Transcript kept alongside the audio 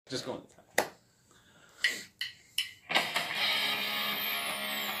Just going.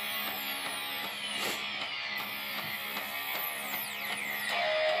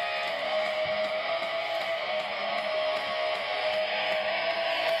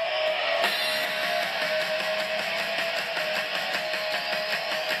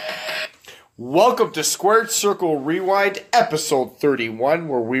 Welcome to Squared Circle Rewind, episode 31,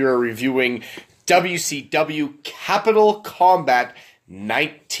 where we are reviewing WCW Capital Combat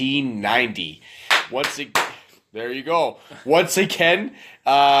 1990. There you go. Once again,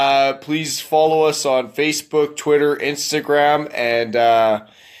 please follow us on Facebook, Twitter, Instagram, and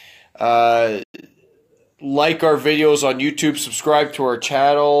like our videos on YouTube, subscribe to our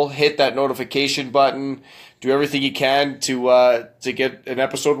channel, hit that notification button, do everything you can to get an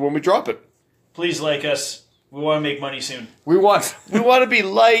episode when we drop it. Please like us. We want to make money soon. We want to be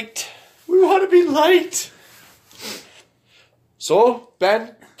liked. We want to be liked. So,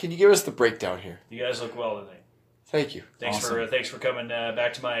 Ben, can you give us the breakdown here? You guys look well tonight. Thank you. Thanks for coming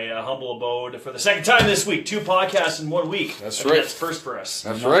back to my humble abode for the second time this week. 2 podcasts in 1 week. That's right. That's first for us.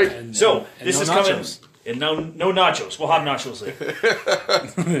 That's right. This is coming. And no nachos. We'll have nachos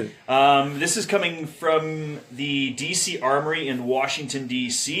later. This is coming from the DC Armory in Washington,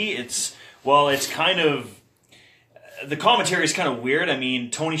 D.C. It's kind of... The commentary is kind of weird. I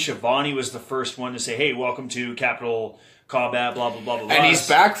mean, Tony Schiavone was the first one to say, hey, welcome to Capital Combat, blah, blah, blah, blah, blah. And he's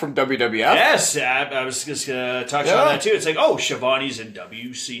back from WWF? Yes, I was just going to touch on that too. It's like, oh, Schiavone's in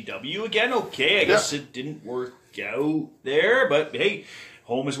WCW again? Okay, I guess it didn't work out there, but hey,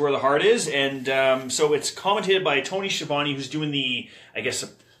 home is where the heart is. And so it's commentated by Tony Schiavone, who's doing the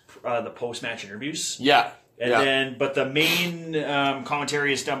post-match interviews. Yeah. But the main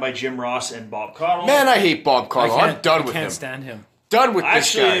commentary is done by Jim Ross and Bob Caudle. Man, I hate Bob Caudle. I'm done with him. I can't stand him. Done with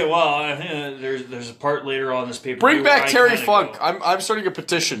this guy. Actually, well, there's a part later on this paper. Bring back Terry Funk. I'm starting a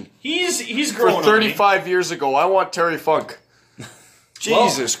petition. He's growing for 35 years ago. I want Terry Funk.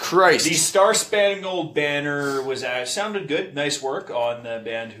 Jesus Christ. The Star Spangled Banner sounded good. Nice work on the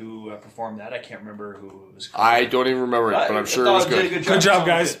band who performed that. I can't remember who it was. I don't even remember it, but I'm sure it was good. Good job,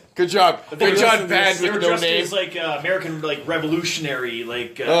 guys. Good job. Good job, band They were with no dressed name. as American revolutionary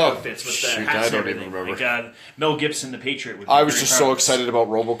outfits with the hats and everything. Even remember. Like Mel Gibson, the Patriot. Would be I was just so excited about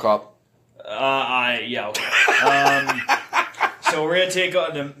RoboCop. Okay. So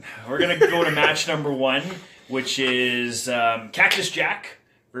we're gonna go to match number 1. Which is Cactus Jack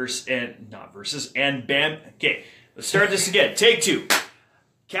and Bam. Okay, let's start this again. Take 2.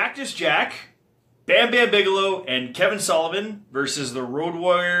 Cactus Jack, Bam Bam Bigelow, and Kevin Sullivan versus the Road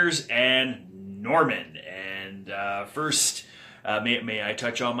Warriors and Norman. And first, may I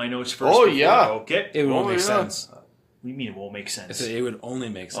touch on my notes first? Oh, yeah. Okay. It won't make sense. What do you mean it won't make sense? It would only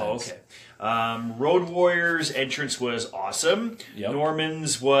make sense. Oh, okay. Road Warriors' entrance was awesome. Yep.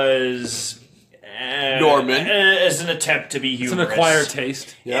 Norman's was... Norman. As an attempt to be humorous. It's an acquired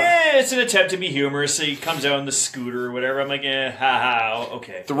taste. Yeah, it's an attempt to be humorous. So he comes out on the scooter or whatever. I'm like,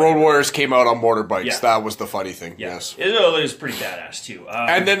 okay. The Road Warriors came out on motorbikes. Yeah. That was the funny thing. Yeah. Yes. It was pretty badass, too.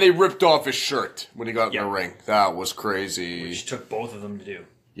 And then they ripped off his shirt when he got in the ring. That was crazy. Which took both of them to do.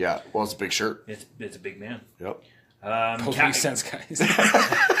 Yeah. Well, it's a big shirt. It's a big man. Yep. Both make sense, guys.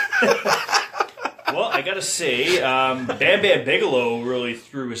 Well, I gotta say, Bam Bam Bigelow really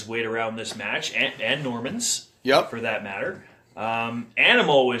threw his weight around this match, and Norman's, for that matter.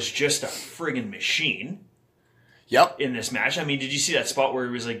 Animal was just a friggin' machine. Yep. In this match. I mean, did you see that spot where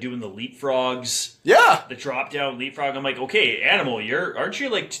he was doing the leapfrogs? Yeah. The drop down leapfrog. I'm like, okay, Animal, aren't you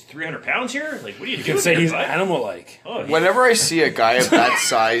 300 pounds here? What are you doing? You can say he's animal-like. Oh, whenever I see a guy of that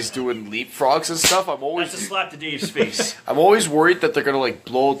size doing leapfrogs and stuff, that's a slap to Dave's face. I'm always worried that they're gonna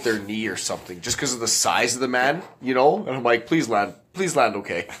blow out their knee or something just because of the size of the man, And I'm like, please land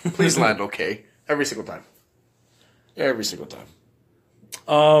okay, please land okay, every single time.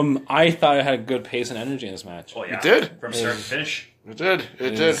 I thought it had a good pace and energy in this match. Oh yeah, it did from start to finish. It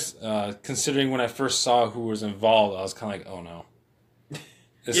did. Considering when I first saw who was involved, I was kind of like, oh no.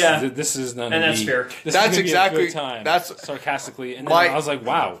 This is none. And that's fair. That's exactly. Be a good time, that's sarcastically, and then I was like,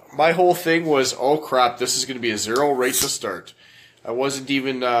 wow. My whole thing was, oh crap, this is going to be a 0 rate to start. I wasn't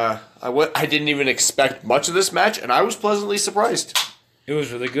even. I didn't even expect much of this match, and I was pleasantly surprised. It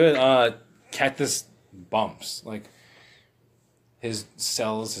was really good. Cactus bumps his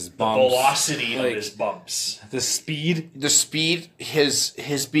cells, his bumps, the velocity of his bumps, the speed,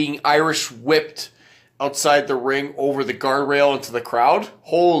 his being Irish whipped outside the ring over the guardrail into the crowd.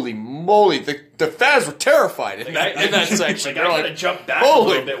 Holy moly! The fans were terrified in that section. I kind of jumped back a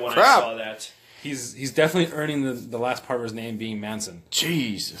little bit when I saw that. He's definitely earning the last part of his name being Manson.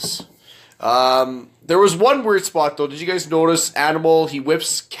 Jesus. There was one weird spot, though. Did you guys notice Animal, he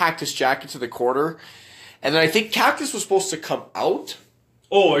whips Cactus Jack into the corner, and then I think Cactus was supposed to come out.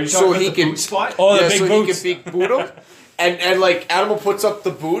 Oh, are you talking about the boot spot? Oh, Yeah, the big so boots. he can big boot him. And like, Animal puts up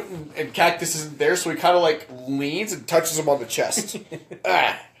the boot, and Cactus isn't there, so he kind of, like, leans and touches him on the chest.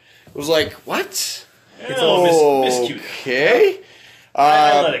 It was like, what? It's a little miscute. Okay.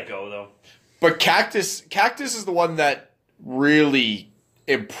 I let it go, though. But Cactus is the one that really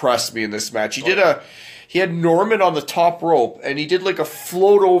impressed me in this match. He had Norman on the top rope, and he did like a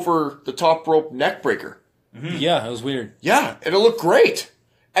float over the top rope neck breaker. Mm-hmm. Yeah, it was weird. Yeah, and it looked great.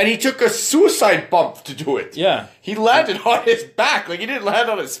 And he took a suicide bump to do it. Yeah. He landed on his back. Like, he didn't land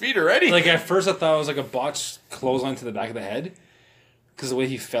on his feet or anything. Like, at first I thought it was like a botched clothesline to the back of the head. Because the way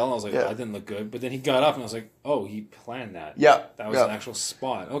he fell, I was like, oh, that didn't look good. But then he got up and I was like, oh, he planned that. Yeah. That was an actual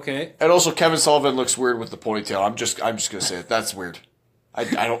spot. Okay. And also, Kevin Sullivan looks weird with the ponytail. I'm just gonna say it. That's weird. I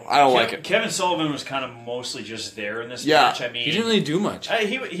don't like it. Kevin Sullivan was kind of mostly just there in this match. I mean, he didn't really do much.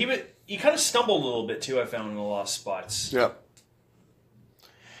 He kind of stumbled a little bit too. I found in a lot of spots. Yeah.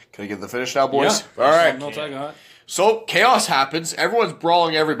 Can I get the finish now, boys? Yeah. All right. Notes I got. So chaos happens. Everyone's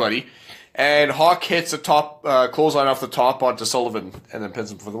brawling everybody, and Hawk hits a top clothesline off the top onto Sullivan, and then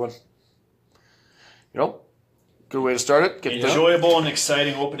pins him for the win. You know, good way to start it. Get Enjoyable and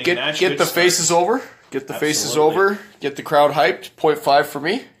exciting opening match. Get the faces over. Get the faces over. Get the crowd hyped. 0.5 for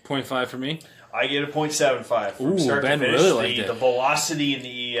me. 0.5 for me. I get a 0.75 from Ooh, start Ben to finish. really liked it. The velocity and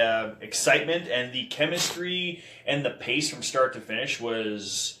the excitement and the chemistry and the pace from start to finish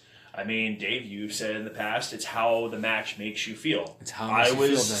was, I mean, Dave, you've said in the past, it's how the match makes you feel. It's how it makes you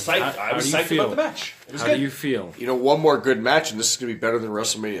feel, psyched. I was psyched about the match. It was How good. do you feel? You know, one more good match, and this is going to be better than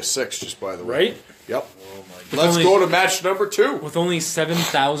WrestleMania 6, just by the way. Right? Yep. Oh my Let's go to match number 2. With only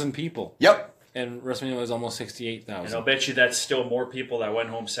 7,000 people. Yep. And WrestleMania was almost 68,000. And I'll bet you that's still more people that went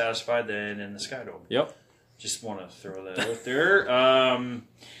home satisfied than in the Skydome. Yep. Just want to throw that out there.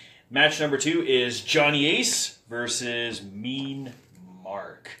 Match number 2 is Johnny Ace versus Mean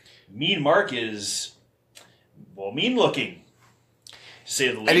Mark. Mean Mark is, well, mean looking, to say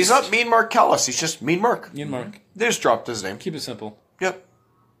the least. And he's not Mean Mark Callis. He's just Mean Mark. Mean Mark. They just dropped his name. Keep it simple. Yep.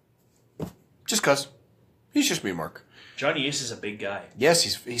 Just cuz. He's just Mean Mark. Johnny Ace is a big guy. Yes,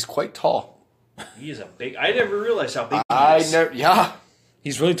 he's quite tall. He is a big. I never realized how big he is. Yeah.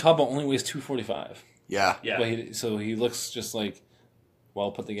 He's really tall, but only weighs 245. Yeah. Yeah. But so he looks just like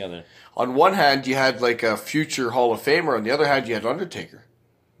well put together. On one hand, you had like a future Hall of Famer. On the other hand, you had Undertaker.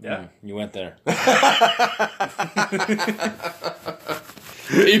 Yeah. You went there.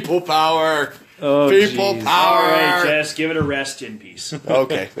 People power. Oh, People geez. power. All right, Jess, give it a rest in peace.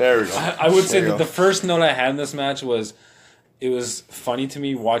 Okay, there we go. I would say that the first note I had in this match was it was funny to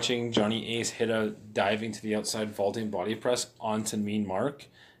me watching Johnny Ace hit a diving to the outside vaulting body press onto Mean Mark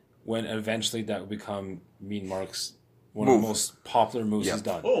when eventually that would become Mean Mark's one of the most popular moves he's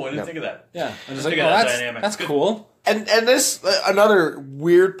done. Oh, I didn't think of that. Yeah. I'm just Think like, of oh, that that's, dynamic. that's Good. cool. And this another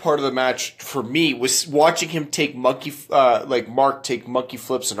weird part of the match for me was watching him take Mark take monkey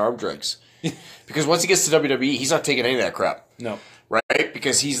flips and arm drags. Because once he gets to WWE, he's not taking any of that crap. No. Right?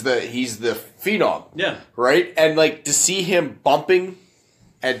 Because he's the phenom. Yeah. Right? And like to see him bumping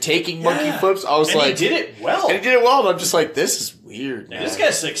and taking monkey flips, I was and like, he did it well. And he did it well, and I'm just like, this is weird, man. This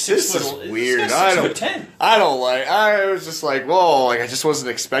guy's like 6 This foot. is weird. This guy's 6'10". I was just like, whoa, like I just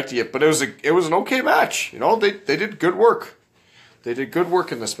wasn't expecting it. But it was an okay match. You know, they did good work. They did good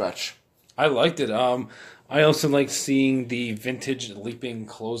work in this match. I liked it. I also liked seeing the vintage leaping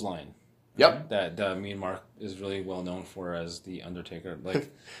clothesline. Yep. That Mean Mark is really well known for as the Undertaker.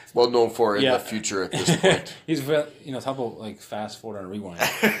 Like, well known for in the future at this point. He's talk about like fast forward and rewind.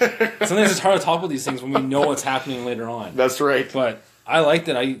 Sometimes it's hard to talk about these things when we know what's happening later on. That's right. But I liked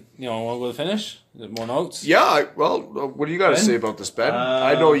it. Want to go to the finish? Is it more notes? Yeah. Well, what do you got to say about this, Ben?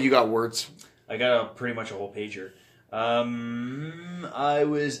 I know you got words. I got pretty much a whole pager. I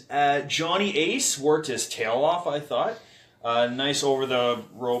was at Johnny Ace worked his tail off. I thought. Nice over the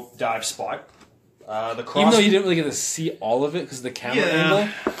rope dive spot. The cross. Even though you didn't really get to see all of it because of the camera angle,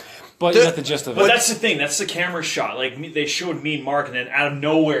 but you got the gist of it. But that's the thing. That's the camera shot. Like they showed Mean Mark, and then out of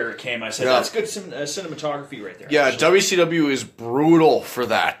nowhere it came. I said, "That's good cinematography right there." Yeah, actually. WCW is brutal for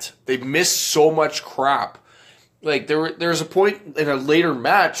that. They miss so much crap. Like there's a point in a later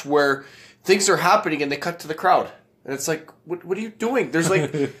match where things are happening and they cut to the crowd. And it's like, what are you doing? There's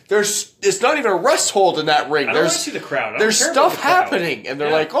it's not even a rest hold in that ring. I don't want to see the crowd. There's stuff happening, and they're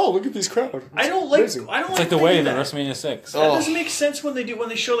like, oh, look at these crowd. I don't like. It's like the way in WrestleMania 6. That doesn't make sense when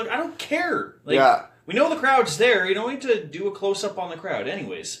they show. Like, I don't care. Like, we know the crowd's there. You don't need to do a close up on the crowd,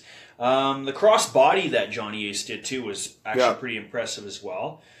 anyways. The cross body that Johnny Ace did too was actually pretty impressive as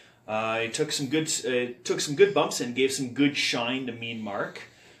well. He took some good bumps and gave some good shine to Mean Mark.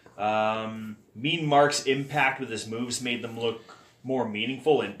 Mean Mark's impact with his moves made them look more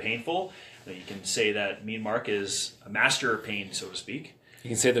meaningful and painful. You can say that Mean Mark is a master of pain, so to speak. You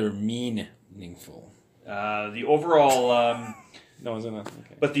can say they're meaningful. The overall... No, is it not?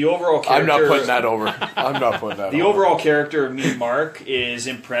 Okay. But the overall character... I'm not putting that over. The overall character of Mean Mark is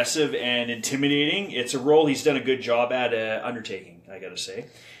impressive and intimidating. It's a role he's done a good job at undertaking, I gotta say.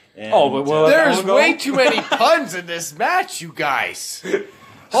 And, there's way too many puns in this match, you guys.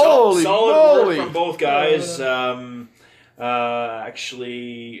 Holy solid moly. work from both guys.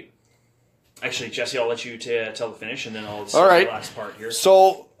 Actually, Jesse, I'll let you tell the finish, and then I'll say the last part here.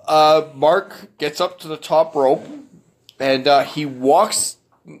 So, Mark gets up to the top rope, and he walks,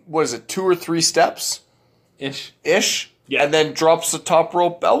 2 or 3 steps? Ish. Yeah. And then drops the top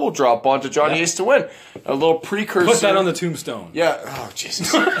rope elbow drop onto Johnny Ace to win. A little precursor. Put that on the tombstone. Yeah. Oh,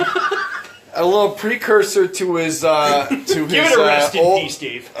 Jesus. A little precursor to his Give it a rest in peace,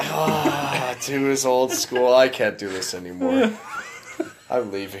 Dave. To his old school. I can't do this anymore.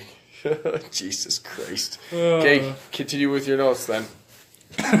 I'm leaving. Jesus Christ. Okay, continue with your notes then.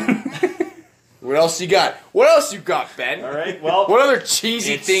 What else you got? What else you got, Ben? All right. Well, what other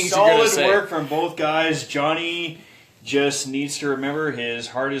cheesy things you're gonna say? Solid work from both guys. Johnny just needs to remember his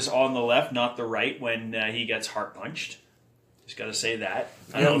heart is on the left, not the right, when he gets heart punched. Just got to say that.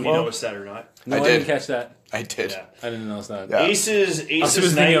 I don't know if you noticed that or not. No, I didn't catch that. I did. Yeah. I didn't notice that. Yeah.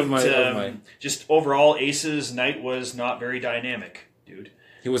 Ace's night. Just overall, Ace's night was not very dynamic, dude.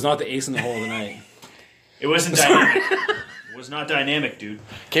 He was not the ace in the hole of the night. It wasn't dynamic. It was not dynamic, dude.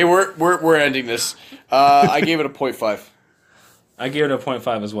 Okay, we're ending this. I gave it a 0.5. I gave it a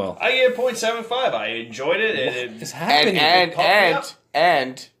 0.5 as well. I gave it a 0.75. I enjoyed it. It's happening.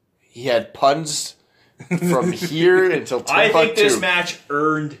 And he had puns from here until Timbuktu. I think this match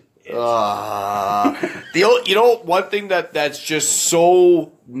earned it. One thing that's just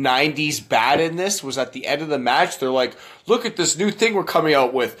so 90s bad in this was at the end of the match, they're like, look at this new thing we're coming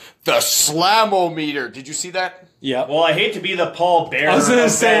out with, the Slam-O-Meter. Did you see that? Yeah. Well, I hate to be the Paul Bearer. I was going to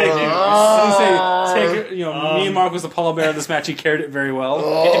say, me and Mark was the Paul Bearer of this match. He carried it very well.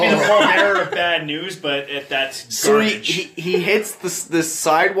 I hate to be the Paul Bearer of bad news, but if that's garbage. So he hits this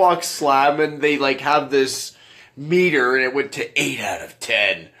sidewalk slam, and they like have this meter, and it went to 8 out of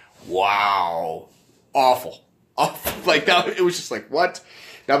 10. Wow. Awful. Like that, it was just like, what?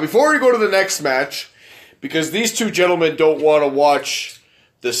 Now, before we go to the next match, because these two gentlemen don't want to watch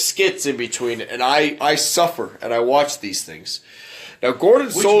the skits in between, and I suffer, and I watch these things. Now, Gordon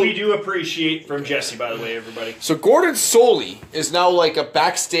Soley... Which we do appreciate from Jesse, by the way, everybody. So, Gordon Soley is now like a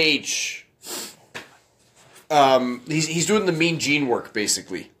backstage... he's doing the Mean Gene work,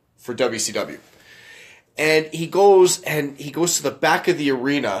 basically, for WCW. And he goes to the back of the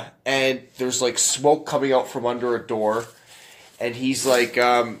arena, and there's like smoke coming out from under a door, and he's like,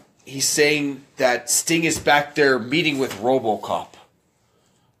 he's saying that Sting is back there meeting with RoboCop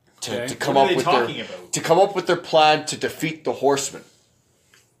to come up with their plan to defeat the Horsemen.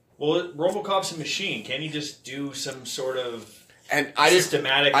 Well, RoboCop's a machine. Can't he just do some sort of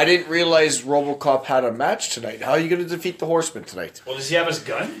systematic? I didn't realize RoboCop had a match tonight. How are you going to defeat the Horsemen tonight? Well, does he have his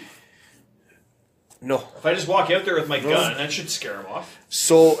gun? No. If I just walk out there with my gun, that should scare him off.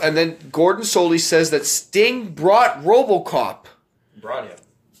 So, and then Gordon Soley says that Sting brought RoboCop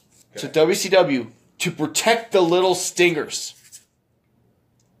to WCW to protect the little stingers.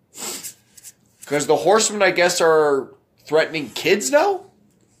 Because the Horsemen, I guess, are threatening kids now?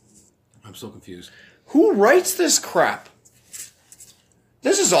 I'm so confused. Who writes this crap?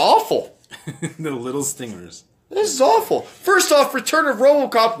 This is awful. The little stingers. This is awful. First off, Return of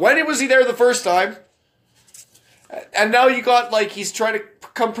RoboCop. When was he there the first time? And now you got, like, he's trying to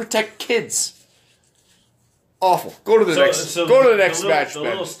come protect kids. Awful. Go to the next match, The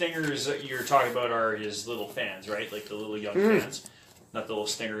little stingers that you're talking about are his little fans, right? Like the little young fans. Not the little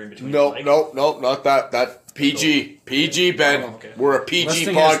stinger in between. No, not that. That PG. PG, Ben. Oh, okay. We're a PG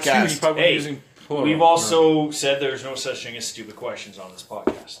podcast. Hey, we've also said there's no such thing as stupid questions on this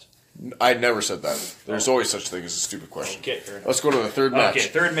podcast. I never said that. There's always such thing as a stupid question. Okay, fair enough. Let's go to the third match. Okay,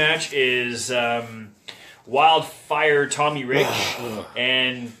 third match is Wildfire Tommy Rich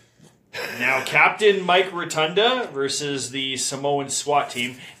and now Captain Mike Rotunda versus the Samoan SWAT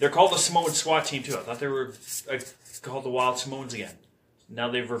team. They're called the Samoan SWAT team too. I thought they were called the Wild Samoans again. Now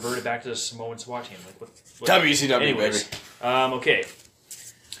they've reverted back to the Samoan SWAT team. Like what WCW, anyways, baby. Okay.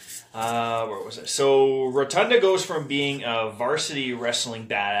 Where was it? So Rotunda goes from being a varsity wrestling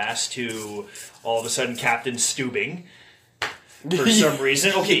badass to all of a sudden Captain Stubing. for some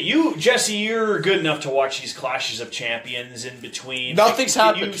reason. Okay, Jesse, you're good enough to watch these clashes of champions in between. Nothing's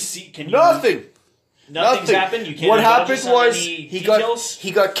happened. Nothing's Nothing happened. You can't. What happened was he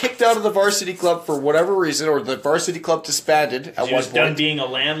got kicked out of the varsity club for whatever reason, or the varsity club disbanded at one point. He was done being a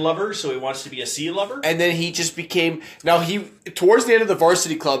land lover, so he wants to be a sea lover. And then he just became. Now towards the end of the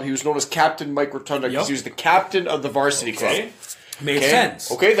varsity club, he was known as Captain Mike Rotunda because he was the captain of the varsity club. Makes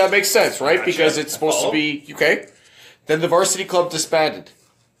sense. Okay, that makes sense, right? Gotcha. Because it's supposed to be okay. Then the varsity club disbanded,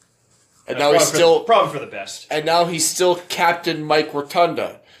 and now he's still probably for the best. And now he's still Captain Mike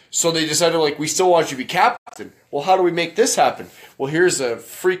Rotunda. So they decided, like, we still want you to be captain. Well, how do we make this happen? Well, here's a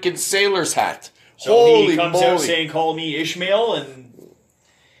freaking sailor's hat. So Holy he comes moly. out saying, "Call me Ishmael," and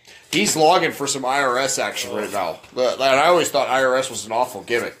he's logging for some IRS action right now. And I always thought IRS was an awful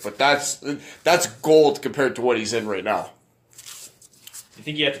gimmick, but that's gold compared to what he's in right now. You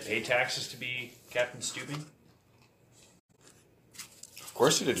think you have to pay taxes to be Captain Stupid? Of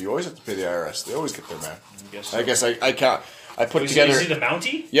course you did. You always have to pay the IRS. They always get their man. I guess I count. I put together. Is he the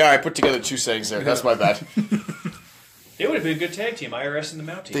Mountie? Yeah, I put together two sayings there. That's my bad. They would have been a good tag team, IRS and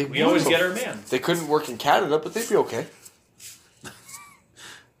the Mountie. We always get our man. They couldn't work in Canada, but they'd be okay.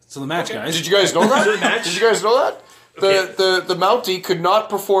 So the match, guys. Did you guys know that? So the match? Did you guys know that? Okay. The Mountie could not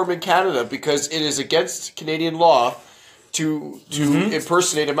perform in Canada because it is against Canadian law to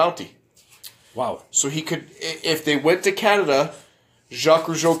impersonate a Mountie. Wow. So he could, if they went to Canada, Jacques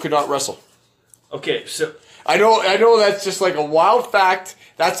Rougeau could not wrestle. Okay, so I know that's just like a wild fact.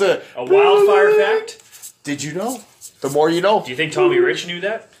 That's a wildfire fact. Did you know? The more you know. Do you think Tommy Rich knew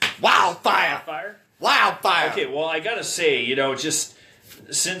that? Wildfire. Okay, well, I gotta say, just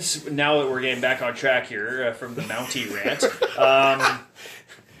since now that we're getting back on track here from the Mountie rant,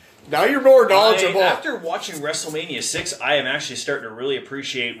 now you're more knowledgeable. After watching WrestleMania 6, I am actually starting to really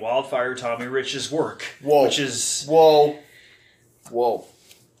appreciate Wildfire Tommy Rich's work. Whoa. Which is... Whoa.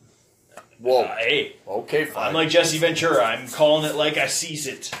 Hey. Okay, fine. I'm like Jesse Ventura. I'm calling it like I sees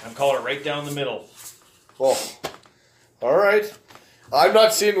it. I'm calling it right down the middle. Well, all right. I'm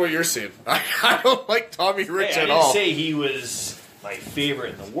not seeing what you're seeing. I don't like Tommy Rich at all. I didn't say he was my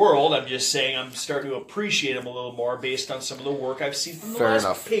favorite in the world. I'm just saying I'm starting to appreciate him a little more based on some of the work I've seen from the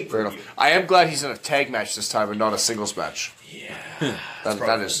last pay-per-view. Fair enough. I am glad he's in a tag match this time and not a singles match. Yeah. That's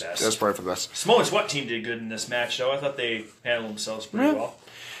probably for the best. Samoan Swat team did good in this match, though. I thought they handled themselves pretty well.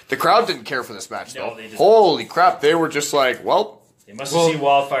 The crowd didn't care for this match, though. No, they didn't. Holy crap. They were just like, well. They must have seen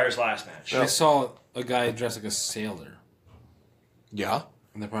Wildfire's last match. I saw a guy dressed like a sailor. Yeah.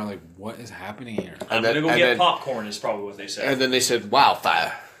 And they're probably like, what is happening here? I'm going to go get popcorn is probably what they said. And then they said,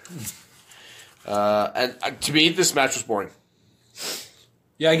 Wildfire. And to me, this match was boring.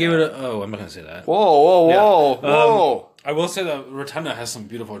 Yeah, I gave it a... Oh, I'm not going to say that. Whoa. I will say that Rotunda has some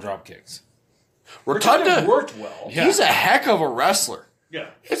beautiful drop kicks. Rotunda worked well. Yeah. He's a heck of a wrestler. Yeah.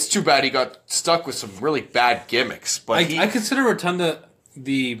 It's too bad he got stuck with some really bad gimmicks. But I consider Rotunda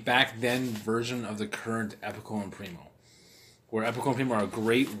the back then version of the current Epico and Primo. Where Epico and Primo are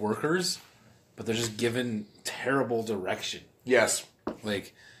great workers, but they're just given terrible direction. Yes.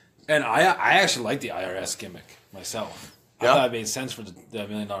 And I actually like the IRS gimmick myself. Yeah. I thought it made sense for the $1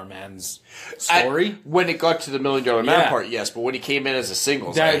 Million Man's story. When it got to the $1 Million Man part, yes. But when he came in as a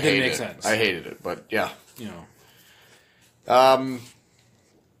singles, that didn't make sense. I hated it, but yeah.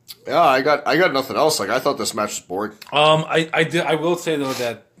 Yeah, I got nothing else. I thought this match was boring. I will say though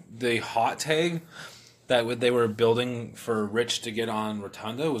that the hot tag that they were building for Rich to get on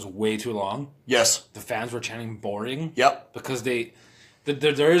Rotunda was way too long. Yes. The fans were chanting boring. Yep. Because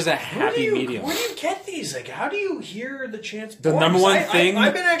there is a happy medium. Where do you get these? How do you hear the chants? The number one thing...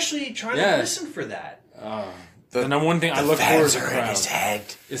 I've been actually trying to listen for that. The number one thing I look for is the crowd.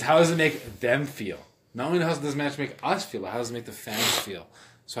 Is how does it make them feel? Not only does this match make us feel, how does it make the fans feel?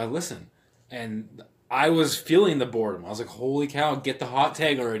 So I listen. And I was feeling the boredom. I was like, holy cow, get the hot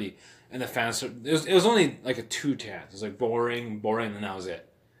tag already. And the fans... It was only like a 2 chant. It was like boring, and that was it.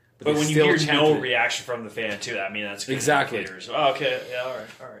 But when you hear no reaction from the fan, too, that's good. Exactly. Oh, okay, yeah, all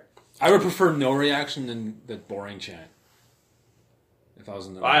right. I would prefer no reaction than the boring chant. If I was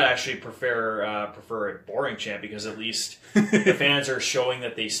in the I'd actually prefer a boring chant because at least the fans are showing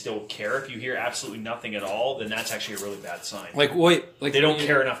that they still care. If you hear absolutely nothing at all, then that's actually a really bad sign. They don't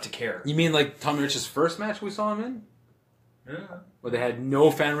care enough to care. You mean like Tommy Rich's first match we saw him in? Yeah. Where they had no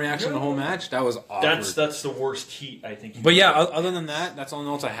fan reaction the whole match? That was awkward. That's the worst heat, I think. But yeah, other than that, that's all the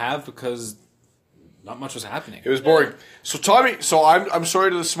notes I have because not much was happening. It was boring. So Tommy, I'm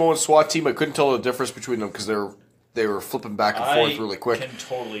sorry to the Samoan SWAT team. I couldn't tell the difference between them because they were flipping back and forth really quick. I can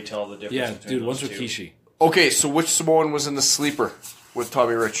totally tell the difference. Yeah, between dude, one's those two. Rikishi. Okay, so which Samoan was in the sleeper with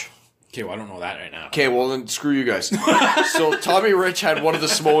Tommy Rich? Okay, well, I don't know that right now. Okay, well then screw you guys. So Tommy Rich had one of the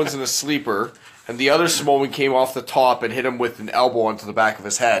Samoans in a sleeper, and the other Samoan came off the top and hit him with an elbow onto the back of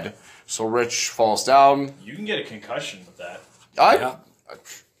his head. So Rich falls down. You can get a concussion with that.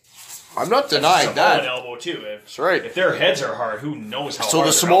 I'm not denying that. An elbow too. That's right. If their heads are hard, who knows how So hard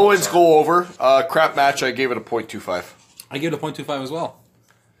the their Samoans elbows are. go over. Crap match, I gave it a 0.25. I give it a 0.25 as well.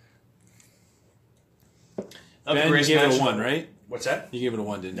 That was a Ben, great you gave match. it a 1, right? What's that? You gave it a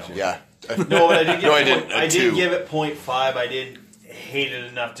 1, didn't you? Yeah. No, I didn't. No, I didn't. I A did 2. give it 0.5. I didn't hate it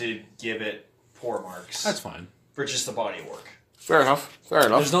enough to give it poor marks. That's fine. For just the body work. Fair enough. Fair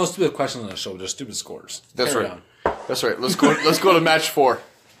enough. There's no stupid questions on the show. There's stupid scores. That's Carry right. on. That's right. Let's go. Let's go to match 4.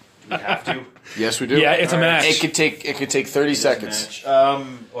 We have to. Yes, we do. Yeah, it's a match. It could take 30 seconds. Match.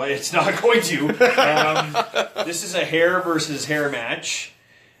 Well, it's not going to. This is a hair versus hair match.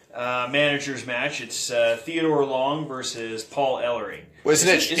 Manager's match. It's Theodore Long versus Paul Ellering.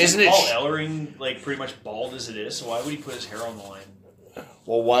 Isn't Paul Ellering like pretty much bald as it is? So why would he put his hair on the line?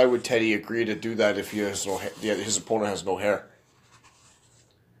 Well, why would Teddy agree to do that if he has no his opponent has no hair?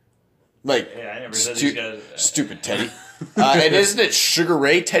 Like, Yeah, I never said these guys. stupid Teddy. And isn't it Sugar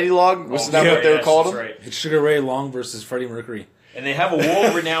Ray Teddy Long? Wasn't that what they were called him? Right. It's Sugar Ray Long versus Freddie Mercury. And they have a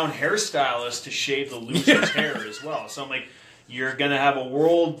world-renowned hairstylist to shave the loser's hair as well. So I'm like, you're going to have a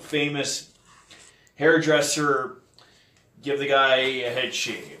world-famous hairdresser give the guy a head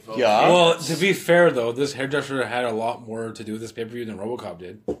shave. Okay? Yeah. Well, to be fair, though, this hairdresser had a lot more to do with this pay-per-view than RoboCop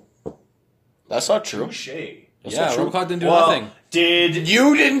did. That's not true. Touche. That's Yeah, not true. RoboCop didn't do Well, nothing.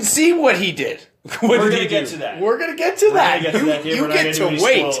 You didn't see what he did. We're What going did to he get do? to that. We're gonna get to that. gonna get to that, Dave. You We're not get gonna to do any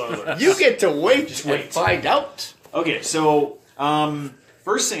wait. spoiler alerts. You get to wait. Just and wait. find out. Okay, so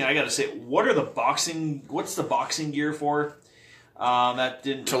first thing I got to say, what's the boxing gear for? That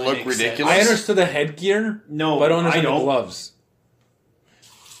didn't To really look make ridiculous? I sense. understood the headgear, No, but I don't understand I the know. gloves.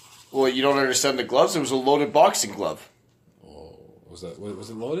 Well, you don't understand the gloves. It was a loaded boxing glove. Was it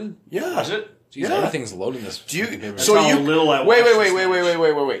loaded? Yeah. Is it? Jeez, Yeah. everything's loaded in this. Do you? pay-per-view. So how you little I wait, watched wait, this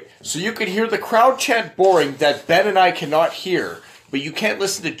match. wait. So you could hear the crowd chant boring that Ben and I cannot hear, but you can't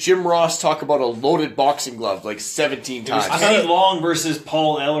listen to Jim Ross talk about a loaded boxing glove like 17 It was times. Teddy Long versus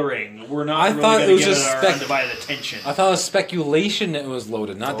Paul Ellering. We're not I really thought going it to was give just it our undivided attention. I thought it was speculation that it was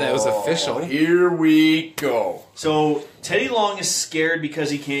loaded, not that it was official. Here we go. So Teddy Long is scared because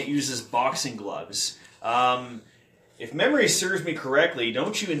he can't use his boxing gloves. If memory serves me correctly,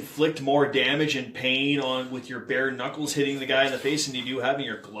 don't you inflict more damage and pain with your bare knuckles hitting the guy in the face than you do having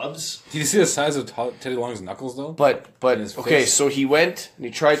your gloves? Did you see the size of Teddy Long's knuckles, though? But his okay, face. so he went and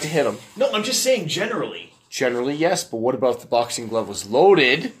he tried to hit him. No, I'm just saying generally. Generally, yes, but what about if the boxing glove was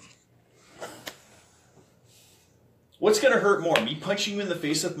loaded? What's going to hurt more, me punching you in the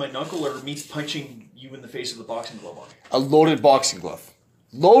face with my knuckle or me punching you in the face with a boxing glove on? A loaded boxing glove.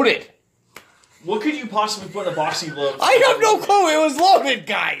 Loaded. What could you possibly put in a boxing glove? I have no clue. It was loaded,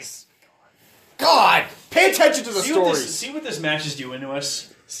 guys. God, pay attention to the stories. See what this match is doing to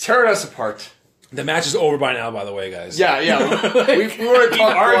us? It's tearing us apart. The match is over by now, by the way, guys. Yeah. we were We talking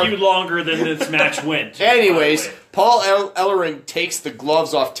argued longer than this match went. Anyways, by the way. Paul Ellering takes the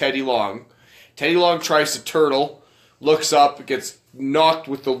gloves off Teddy Long. Teddy Long tries to turtle, looks up, gets knocked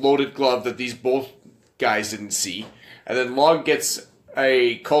with the loaded glove that these both guys didn't see, and then Long gets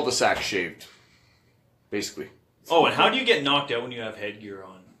a cul-de-sac shaved. Basically. Oh, and how do you get knocked out when you have headgear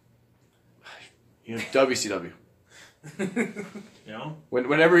on? WCW. You know?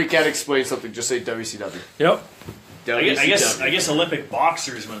 Whenever you can't explain something, just say WCW. Yep. WCW. I guess Olympic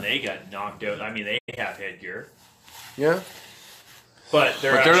boxers, when they got knocked out, I mean, they have headgear. Yeah. But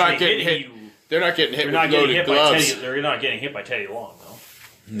they're But actually they're not getting hitting hit. you. They're not getting hit They're with not getting loaded hit by gloves. Teddy. They're not getting hit by Teddy Long, though.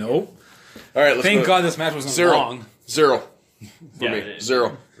 Nope. All right, let's Thank go. God this match wasn't Zero. long. Zero. For Yeah, me.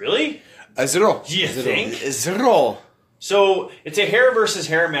 Zero. Really? A zero. Do you think? Zero. So it's a hair versus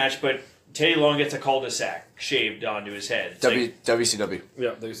hair match, but Teddy Long gets a cul-de-sac shaved onto his head. It's like, WCW.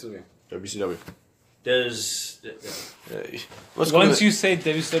 Yeah, WCW. WCW. Let's go Once to you say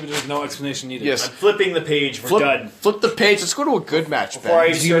WCW, there's no explanation needed. Yes. I'm flipping the page. We're done. flip the page. Let's go to a good match, Before I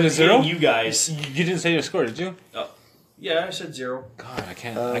Ben. Did you give it a start zero? hitting you guys. You didn't say your score, did you? Yeah, I said 0. God, I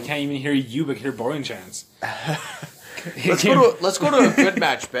can't even hear you, but hear Boring Chance. Let's go to a good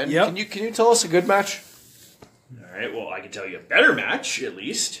match, Ben. Yep. Can you tell us a good match? All right, well, I can tell you a better match, at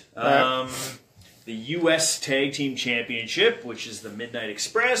least. right. The U.S. Tag Team Championship, which is the Midnight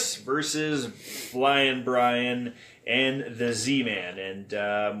Express versus Flying Brian and the Z-Man. And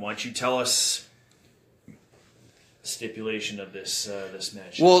why don't you tell us the stipulation of this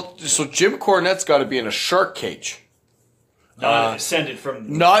match? Well, so Jim Cornette's got to be in a shark cage. Ascended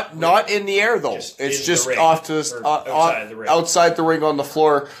from Not in the air though. It's just off to outside the ring on the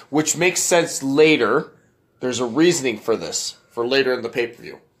floor, which makes sense later. There's a reasoning for this for later in the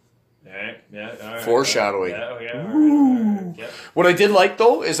pay-per-view. Foreshadowing. What I did like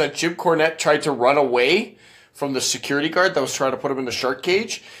though is that Jim Cornette tried to run away from the security guard that was trying to put him in the shark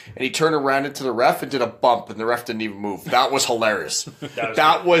cage, and he turned around into the ref and did a bump, and the ref didn't even move. That was hilarious.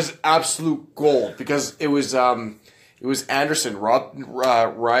 that was absolute gold because it was Anderson,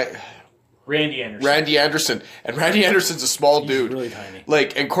 Randy Anderson. Randy Anderson. And Randy Anderson's a small dude. He's really tiny.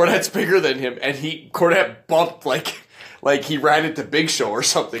 And Cornette's bigger than him, and Cornette bumped like he ran into Big Show or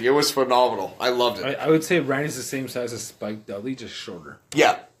something. It was phenomenal. I loved it. I would say Randy's the same size as Spike Dudley, just shorter.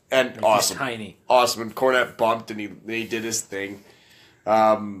 Yeah, and awesome. He's tiny. Awesome. And Cornette bumped, and he did his thing.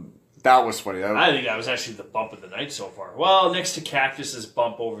 That was funny. I think that was actually the bump of the night so far. Well, next to Cactus's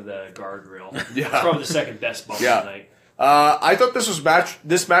bump over the guardrail. Yeah. It's probably the second best bump of the night. I thought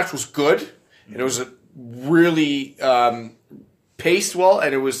this match was good, and it was really paced well,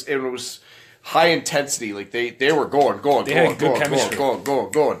 and it was high intensity. Like they were going.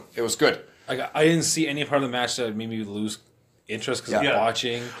 It was good. I didn't see any part of the match that made me lose interest because of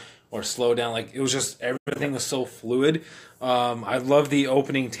watching or slow down. Like it was just everything was so fluid. I love the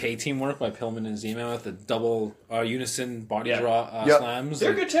opening tag team work by Pillman and Z-Man with the double unison body draw slams.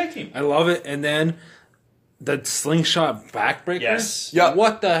 They're a good tag team. I love it, and then the slingshot backbreaker. Yes. Yep.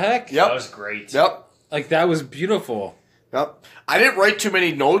 What the heck? Yep. That was great. Yep. Like that was beautiful. Yep. I didn't write too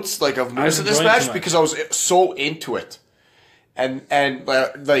many notes of moves in this match because I was so into it, and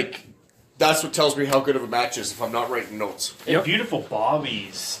that's what tells me how good of a match is if I'm not writing notes. And beautiful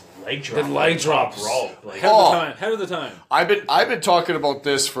Bobby's leg drop. The leg drops. Rope. Head of the time. I've been talking about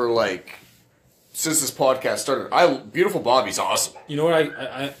this for since this podcast started. Beautiful Bobby's awesome. You know what?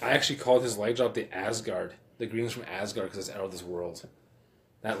 I actually called his leg drop the Asgard. The greens from Asgard because it's out of this world.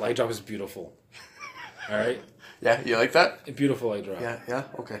 That leg drop is beautiful. All right? Yeah, you like that? A beautiful leg drop. Yeah,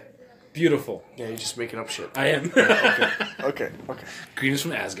 okay. Beautiful. Yeah, you're just making up shit. I am. Okay. Greetings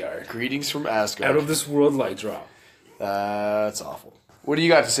from Asgard. Greetings from Asgard. Out of this world leg drop. That's awful. What do you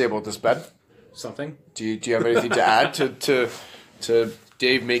got to say about this, Ben? Something? Do you have anything to add to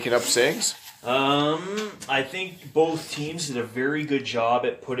Dave making up sayings? I think both teams did a very good job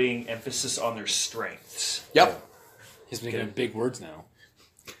at putting emphasis on their strengths. Yep. He's making big words now.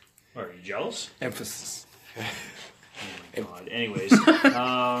 Are you jealous? Emphasis. Oh my God. Anyways,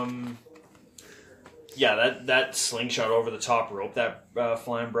 that slingshot over the top rope that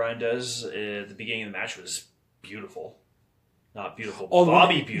Flying Brian does at the beginning of the match was beautiful. Not beautiful.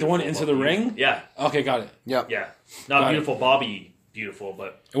 Bobby beautiful. The one into the ring? Yeah. Okay, got it. Yep. Yeah. Not beautiful Bobby beautiful,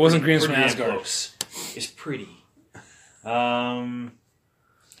 but it wasn't Greens from Asgard. Close. It's pretty.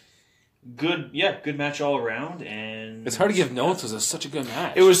 Good match all around, and it's hard to give notes because it's such a good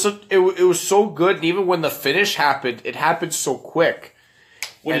match. It was so good, and even when the finish happened, it happened so quick.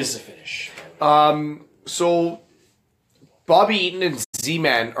 What is the finish? So Bobby Eaton and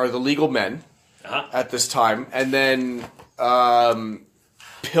Z-Man are the legal men at this time, and then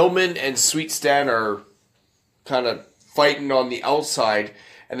Pillman and Sweet Stan are kind of fighting on the outside,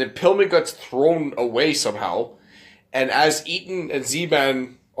 and then Pillman gets thrown away somehow, and as Eaton and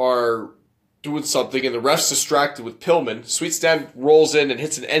Z-Man are doing something, and the ref's distracted with Pillman, Sweet Stan rolls in and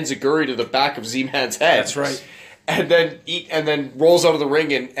hits an enziguri to the back of Z-Man's head. That's right. And then rolls out of the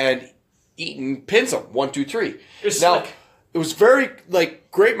ring, and Eaton pins him 1, 2, 3. It was very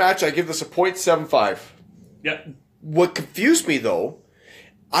great match. I give this a 0.75. Yep. What confused me though,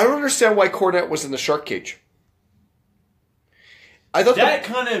 I don't understand why Cornette was in the shark cage. I thought that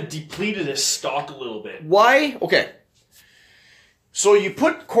kind of depleted his stock a little bit. Why? Okay. So you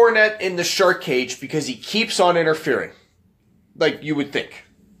put Cornette in the shark cage because he keeps on interfering, like you would think.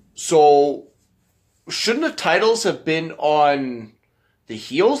 So shouldn't the titles have been on the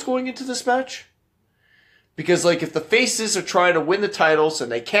heels going into this match? Because if the faces are trying to win the titles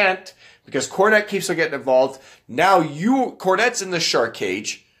and they can't because Cornette keeps on getting involved, now Cornette's in the shark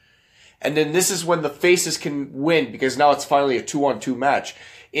cage, and then this is when the faces can win because now it's finally a 2-on-2 match.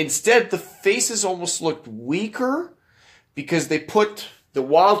 Instead, the faces almost looked weaker because they put the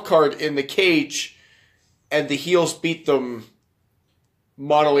wild card in the cage and the heels beat them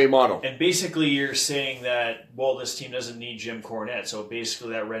mano-a-mano. And basically you're saying that, this team doesn't need Jim Cornette, so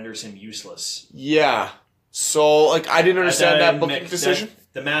basically that renders him useless. Yeah. So, I didn't understand that booking decision.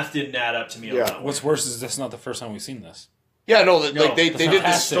 The math didn't add up to me on that one. What's worse is this is not the first time we've seen this. Yeah, they did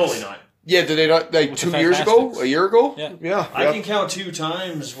this. Totally not. Yeah, did they not, 2 years ago? A year ago? Yeah. I can count 2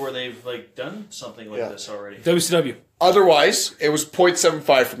 times where they've, done something like this already. WCW. Otherwise, it was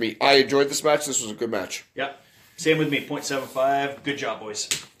 0.75 for me. I enjoyed this match. This was a good match. Yeah. Same with me, 0.75. Good job, boys.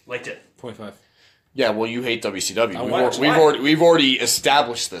 Liked it. 0.5. Yeah, well, you hate WCW. Why? We've already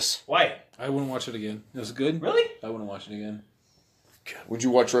established this. Why? I wouldn't watch it again. It was good. Really? I wouldn't watch it again. Would you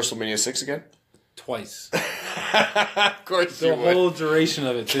watch WrestleMania 6 again? Twice. Of course The you would. whole duration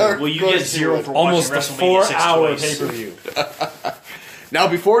of it, too. Well, you get 0 for Almost watching a WrestleMania 6 4-hour twice. pay-per-view. Now,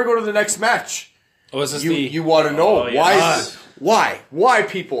 before we go to the next match, Oh, is this you want to know why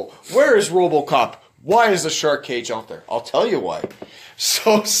people? Where is RoboCop? Why is the shark cage out there? I'll tell you why.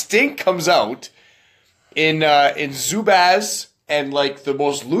 So Sting comes out in Zubaz and like the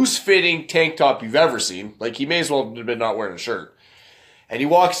most loose-fitting tank top you've ever seen. Like he may as well have been not wearing a shirt. And he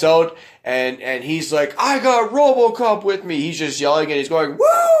walks out and he's like, I got RoboCop with me. He's just yelling and he's going,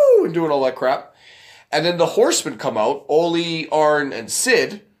 woo! And doing all that crap. And then the Horsemen come out, Ole, Arn, and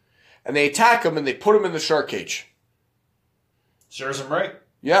Sid, and they attack him and they put him in the shark cage. Serves him right.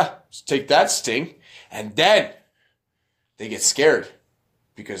 Yeah, take that, Sting. And then they get scared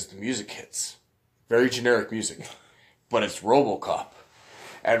because the music hits. Very generic music. But it's RoboCop.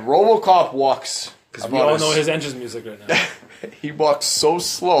 And RoboCop walks... Because we all know his entrance music right now. He walks so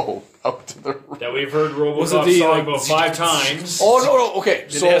slow up to the... That we've heard Was it RoboCop the, song like, about 5 times. Oh, no, okay.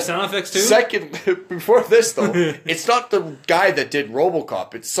 Did they have sound effects too? Second, before this though, it's not the guy that did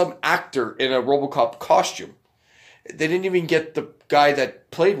RoboCop. It's some actor in a RoboCop costume. They didn't even get the guy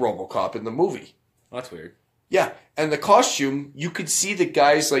that played RoboCop in the movie. Oh, that's weird. Yeah, and the costume, you could see the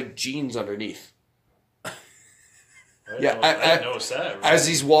guy's like jeans underneath. I didn't notice that. Right? As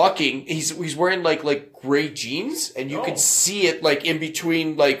he's walking, he's wearing like gray jeans, and you could see it like in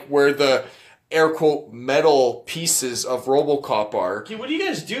between like where the air quote metal pieces of RoboCop are. Okay, what do you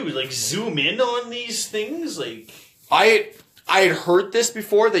guys do? Like zoom in on these things? Like I had heard this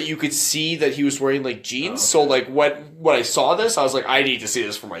before that you could see that he was wearing like jeans. So like when I saw this, I was like, I need to see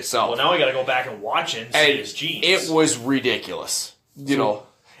this for myself. well, now I got to go back and watch it and see his jeans. It was ridiculous, you know.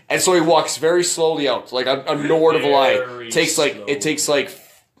 And so he walks very slowly out. Like I'm no word of a lie. It takes like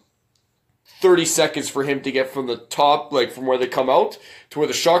 30 seconds for him to get from the top, like from where they come out, to where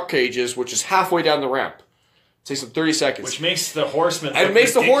the shark cage is, which is halfway down the ramp. It takes them 30 seconds. Which makes the Horsemen and it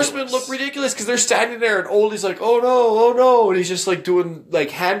makes the Horsemen look ridiculous because they're standing there and Oldie's like, oh no, and he's just like doing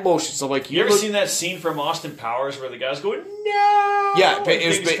like hand motions. I'm like, you ever seen that scene from Austin Powers where the guy's going, no? Yeah, but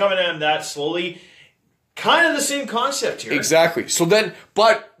things coming at him that slowly. Kind of the same concept here. Exactly. So then,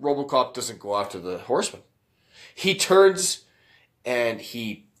 but RoboCop doesn't go after the Horseman. He turns and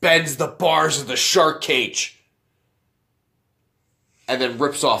he bends the bars of the shark cage and then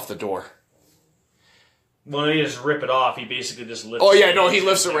rips off the door. Well, he just rip it off. He basically just lifts. Oh yeah, no, he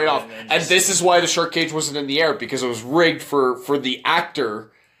lifts it right off. And this is why the shark cage wasn't in the air, because it was rigged for the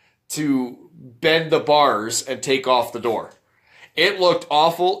actor to bend the bars and take off the door. It looked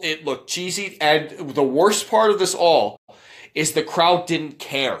awful. It looked cheesy. And the worst part of this all is the crowd didn't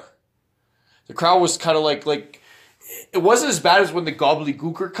care. The crowd was kind of like it wasn't as bad as when the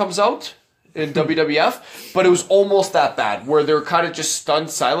gobbledygooker comes out in WWF, but it was almost that bad, where they were kind of just stunned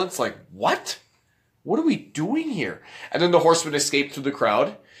silence, like, what? What are we doing here? And then the Horsemen escape through the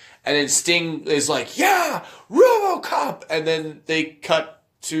crowd, and then Sting is like, yeah, RoboCop! And then they cut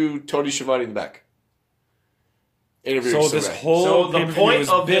to Tony Schiavone in the back. So this whole the point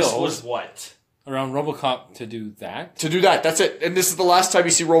of this was what? Around RoboCop to do that? To do that, that's it. And this is the last time you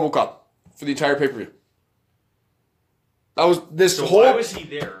see RoboCop for the entire pay-per-view. That was this so whole... why was he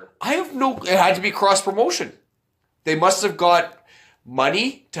there? I have no... It had to be cross-promotion. They must have got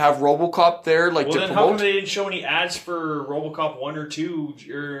money to have RoboCop there, like, well, to then promote. How come they didn't show any ads for RoboCop 1 or 2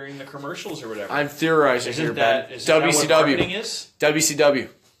 during the commercials or whatever? I'm theorizing here, man. WCW. That what marketing is? WCW.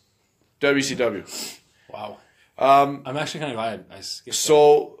 Wow. I'm actually kind of glad I skipped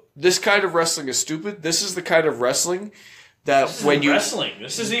So, this kind of wrestling is stupid. This is the kind of wrestling that this when you... wrestling.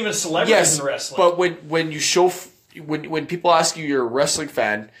 This isn't even celebrities in wrestling. But when you show... When people ask you you're a wrestling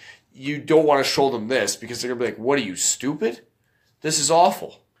fan, you don't want to show them this because they're going to be like, what are you, stupid? This is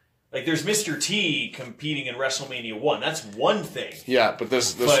awful. Like, there's Mr. T competing in WrestleMania 1. That's one thing. Yeah, but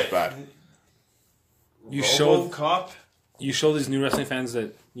this is bad. You RoboCop? You show these new wrestling fans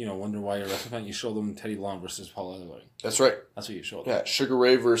that, wonder why you're a wrestling fan, you show them Teddy Long versus Paul Ellering. That's right. That's what you show them. Yeah, Sugar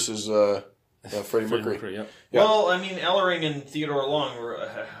Ray versus Freddie Mercury. Yep. Yeah. Well, I mean, Ellering and Theodore Long,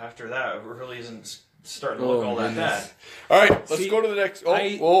 after that, really isn't starting to look all that bad. All right, let's go to the next.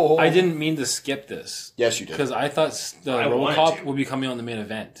 I didn't mean to skip this. Yes, you did. Because I thought the RoboCop would be coming on the main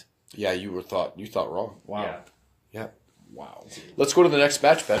event. Yeah, you thought wrong. Wow. Yeah. Wow. Let's go to the next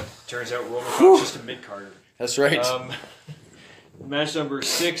match, Ben. Turns out RoboCop's just a mid-carder. That's right. Match number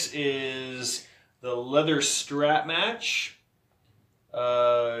 6 is the leather strap match.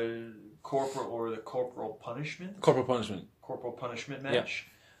 corporal punishment. Corporal punishment. Corporal punishment match.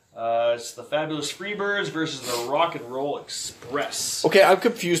 Yeah. It's the Fabulous Freebirds versus the Rock and Roll Express. Okay, I'm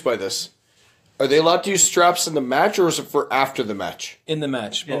confused by this. Are they allowed to use straps in the match, or is it for after the match? In the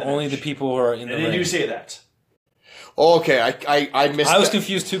match, but only the people who are in the ring. And they do say that. Oh, okay, I missed. I was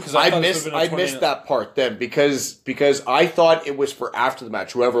confused too because I missed that part then because I thought it was for after the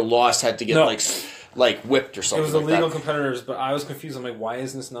match. Whoever lost had to get like whipped or something. It was the legal competitors, but I was confused. I'm like, why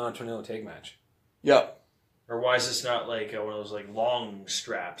isn't this not a tornado tag match? Yeah. Or why is this not like one of those like long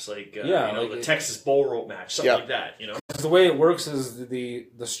straps, like like the Texas bull rope match, something like that, you know? The way it works is the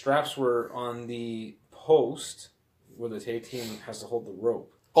straps were on the post where the tag team has to hold the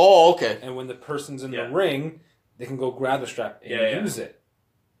rope. Oh, okay. And when the person's in the ring, they can go grab the strap and use it.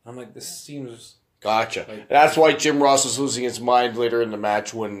 I'm like, this seems... Gotcha. That's why Jim Ross was losing his mind later in the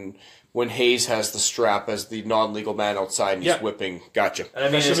match when Hayes has the strap as the non-legal man outside and he's whipping. Gotcha. And I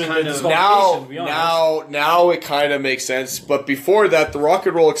mean, it's kind of... Now it kind of makes sense. But before that, the Rock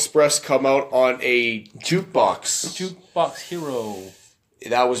and Roll Express come out on a jukebox. Jukebox hero.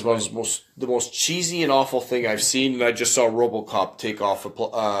 That was the most cheesy and awful thing I've seen. And I just saw RoboCop take off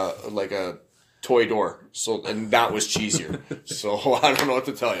a toy door. And that was cheesier. So I don't know what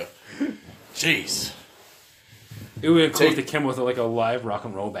to tell you. Jeez. It would have been cool if they came with like a live rock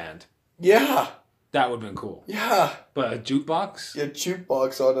and roll band. Yeah. That would have been cool. Yeah. But a jukebox? Yeah,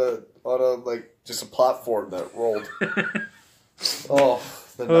 jukebox on a like just a platform that rolled. Oh,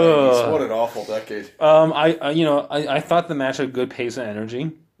 the 90s. What an awful decade. I thought the match had good pace and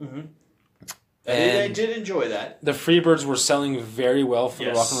energy. Mm-hmm. And I did enjoy that. The Freebirds were selling very well for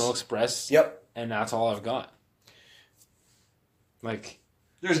the Rock and Roll Express. Yep. And that's all I've got. Like,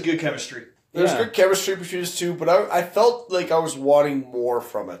 there's good chemistry. There's good chemistry between us two, but I felt like I was wanting more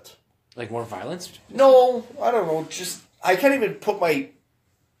from it. Like more violence? No, I don't know. Just I can't even put it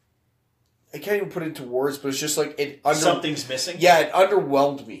into words, but it's just like something's missing. Yeah, it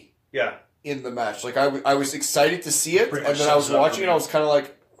underwhelmed me. Yeah. In the match, like I was excited to see it, and then I was watching it. I was kind of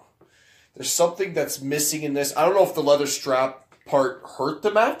like, "There's something that's missing in this." I don't know if the leather strap part hurt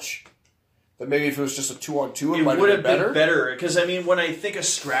the match. That maybe if it was just a 2-on-2, it might have been better. Because I mean, when I think of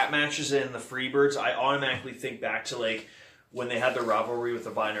strap matches in the Freebirds, I automatically think back to like when they had the rivalry with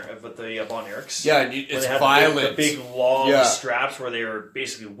the Von Erichs. Yeah, and it's violent. The big long straps where they were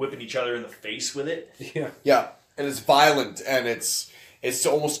basically whipping each other in the face with it. Yeah, yeah, and it's violent, and it's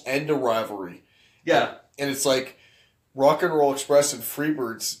to almost end a rivalry. Yeah, and it's like Rock and Roll Express and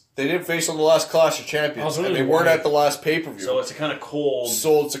Freebirds. They didn't face on the last Clash of Champions, and they weren't at the last pay-per-view. So it's a kind of cold...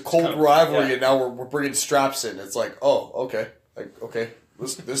 So it's a cold rivalry, and now we're bringing straps in. It's like, oh, okay. Like, okay,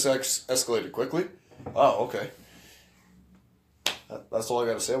 this escalated quickly. Oh, okay. That's all I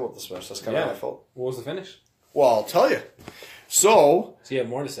got to say about this match. That's kind of how I felt. What was the finish? Well, I'll tell you. So you have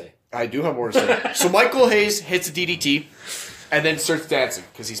more to say. I do have more to say. So Michael Hayes hits a DDT, and then starts dancing,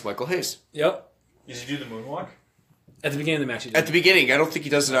 because he's Michael Hayes. Yep. Does he do the moonwalk? At the beginning of the match, he did. At the beginning. I don't think he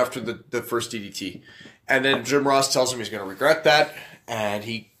does it after the first DDT. And then Jim Ross tells him he's going to regret that. And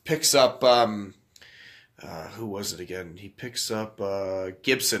he picks up... who was it again? He picks up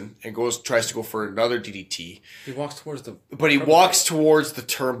Gibson and tries to go for another DDT. He walks towards the... But he walks towards the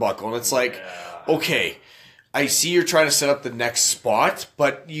turnbuckle. And it's like, okay, I see you're trying to set up the next spot,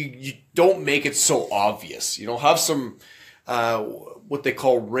 but you don't make it so obvious. You know, have some what they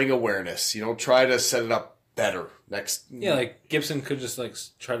call ring awareness. You know, try to set it up better. Yeah, like Gibson could just like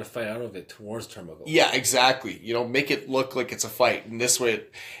try to fight out of it towards turnbuckle. Yeah, exactly. You know, make it look like it's a fight. And this way,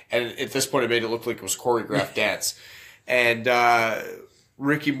 and at this point, it made it look like it was choreographed dance. And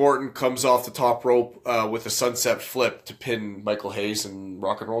Ricky Morton comes off the top rope with a sunset flip to pin Michael Hayes, and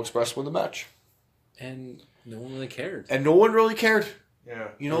Rock and Roll Express win the match. And no one really cared. Yeah,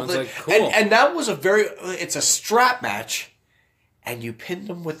 you know, like, cool. And that was it's a strap match, and you pinned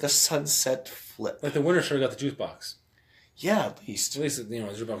them with the sunset flip. Like the winner sure got the juice box. Yeah, at least. At least, you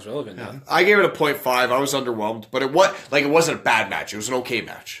know, the juice box relevant. Yeah. I gave it a 0.5. I was underwhelmed, but it wasn't a bad match. It was an okay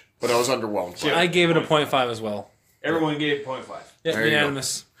match, but I was underwhelmed. I gave it a 0.5 as well. Everyone gave 0.5. Yeah,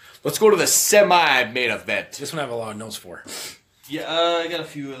 unanimous. Let's go to the semi-main event. This one I have a lot of notes for. Yeah, I got a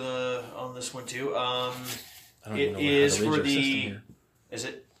few on this one too. It is for the... Is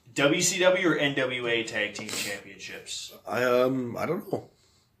it WCW or NWA Tag Team Championships? I don't know.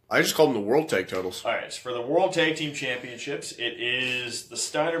 I just call them the World Tag Titles. All right, it's for the World Tag Team Championships. It is the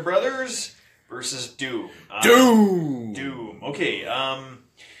Steiner Brothers versus Doom. Doom. Okay.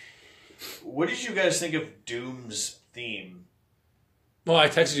 What did you guys think of Doom's theme? Well, I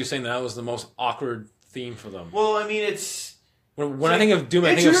texted you saying that was the most awkward theme for them. Well, I mean, it's... When I think of Doom,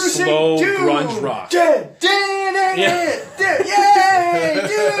 I think of slow grunge rock. it! Yay!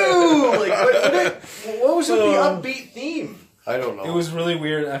 Dude! Like, what was with the upbeat theme? I don't know. It was really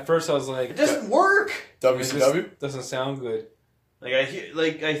weird. At first, I was like, It doesn't work. WCW? Doesn't sound good. Like I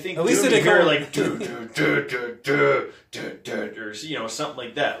think at least Doom, it you hear go like or something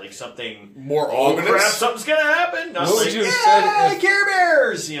like that, like something more oh ominous. crap, something's gonna happen. Not What like would you have said if- Care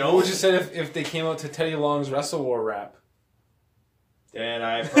Bears, What would you say if they came out to Teddy Long's Wrestle War rap? And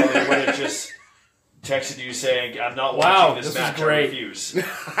I probably would have just texted you saying, "I'm not Wow, watching this this was match. great." I refuse."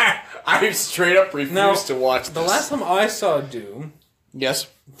 I straight up refused to watch this. The last time I saw Doom, Yes.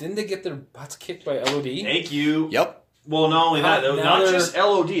 didn't they get their butts kicked by LOD? Thank you. Yep. Well, not only that, Now not they're- just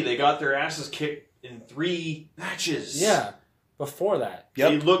LOD. They got their asses kicked in 3 matches. Yeah, before that. Yep.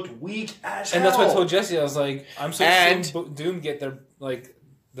 They looked weak as And hell. that's what I told Jesse. I was like, I'm so And- seeing Doom get their, like,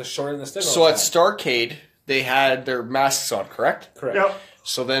 the short and the stick. So at Starrcade, they had their masks on, correct? Correct. Yep.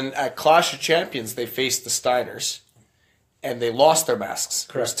 So then at Clash of Champions, they faced the Steiners. And they lost their masks.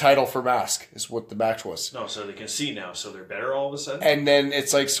 It was Correct. title for mask is what the match was. No, so they can see now, so they're better all of a sudden. And then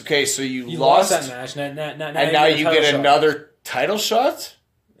it's like, okay, so you lost lost, that match, and now you title get shot. another title shot?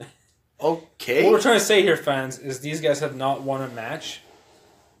 Okay. What we're trying to say here, fans, is these guys have not won a match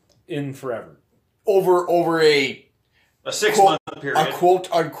in forever. Over a 6-month period. a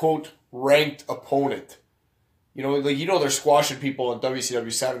quote unquote ranked opponent. They're squashing people on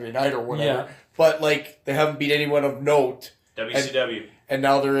WCW Saturday Night or whatever. Yeah. But like they haven't beat anyone of note. WCW. And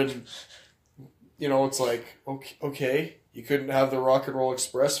now they're in it's like okay. You couldn't have the Rock and Roll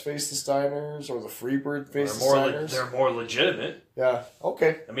Express face the Steiners or the Freebird face the Steiners. They're more legitimate. Yeah.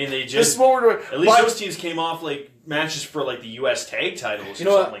 Okay. I mean, they This just is what we're doing. at least But- those teams came off like matches for like the U.S. tag titles. You or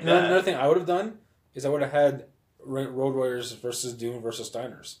know what? something like that. Another thing I would have done is I would have had Road Warriors versus Doom versus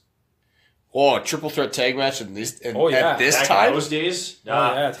Steiners. Oh, a triple threat tag match at this yeah. at this Back time. in those days, Oh,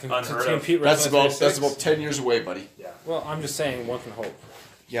 yeah, to unheard of. compete That's wrestling about 36. 10 years away, buddy. Well, I'm just saying, one can hope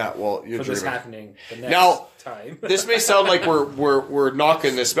Yeah, well, you're for this dreaming. happening the next Now, time. This may sound like we're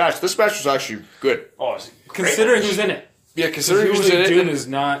knocking this match. This match was actually good. Oh, it's a great Considering match. who's in it. Yeah, considering who's Usually in Doom it. is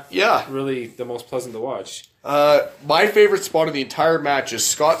not Yeah. really the most pleasant to watch. My favorite spot of the entire match is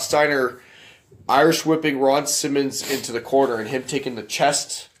Scott Steiner Irish whipping Ron Simmons into the corner and him taking the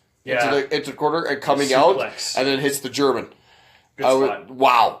chest into the corner and coming out suplex. and then hits the German. Good spot.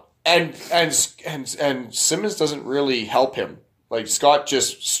 Wow. And Simmons doesn't really help him. Like Scott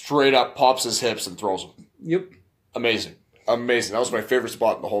just straight up pops his hips and throws him. Yep. Amazing. That was my favorite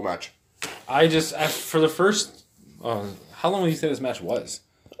spot in the whole match. For the first... how long would you say this match was?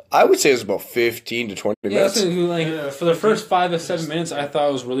 I would say it was about 15 to 20 minutes. For the first 5 to 7 minutes, I thought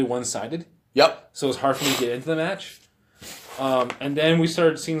it was really one-sided. Yep. So it was hard for me to get into the match. And then we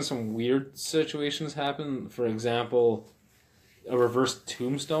started seeing some weird situations happen. For example, a reverse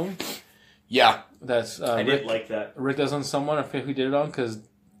tombstone. Yeah. That's I didn't like that. Rick does on someone. I forget who did it on because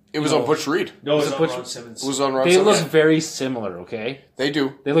It was on Butch Reed. No, it was it on Butch- Ron Simmons. It was on Ron they Simmons. look very similar. Okay, They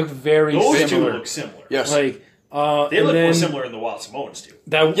do. they look very Those two similar. look similar. Yes. Like They and look then more similar in the Wild Samoans do.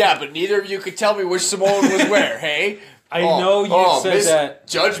 That Yeah, but neither of you could tell me which Samoan was where, hey? I know you said Miss that.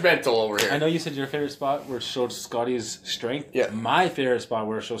 Judgmental over here. I know you said your favorite spot where it showed Scotty's strength. Yeah. My favorite spot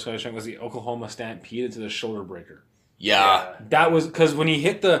where it showed Scotty's strength was the Oklahoma Stampede into the shoulder breaker. Yeah. That was because when he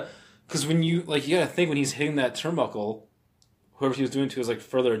hit when you gotta think when he's hitting that turnbuckle, whoever he was doing to was like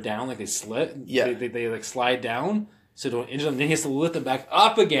further down, like they slit. Yeah. They like slide down, so don't injure them. Then he has to lift them back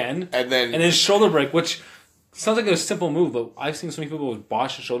up again, And then shoulder break, which sounds like a simple move, but I've seen so many people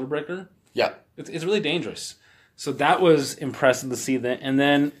botch a shoulder breaker. yeah. It's really dangerous. So that was impressive to see that. And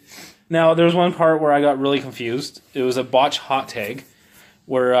then, now there was one part where I got really confused. It was a botch hot tag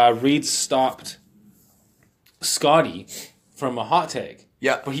where Reed stopped Scotty from a hot tag.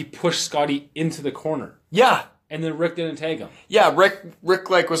 Yeah. But he pushed Scotty into the corner. Yeah. And then Rick didn't tag him. Yeah, Rick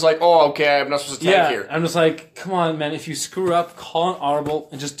like was like, "Oh, okay, I'm not supposed to tag here." I'm just like, come on, man. If you screw up, call an audible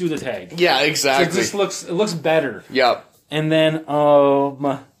and just do the tag. Yeah, So exactly. it looks better. Yeah. And then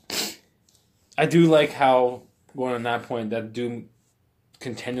I do like how going on that point that Doom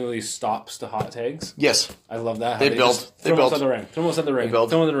continually stops the hot tags. Yes. I love that. How They build. just They throw build. us out the ring. Throw us out the ring. build.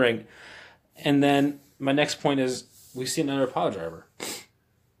 Throw us out the ring. And then my next point is we see another power driver,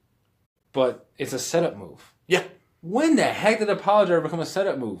 but it's a setup move. Yeah. When the heck did a power driver become a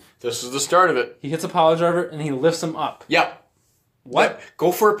setup move? This is the start of it. He hits a power driver and he lifts him up. Yeah. What?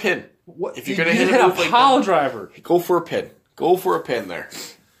 Go for a pin. What? If you're gonna You hit a move like power that, driver, go for a pin. Go for a pin there.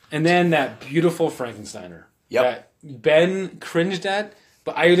 and then that beautiful Frankensteiner. Yep. That Ben cringed at,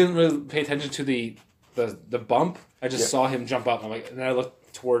 but I didn't really pay attention to the bump. I just saw him jump up. And I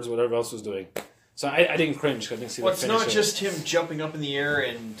looked towards whatever else was doing. So I didn't cringe because I didn't see Well, the it's finish. not just him jumping up in the air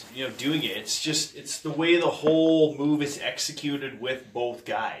and doing it. It's the way the whole move is executed with both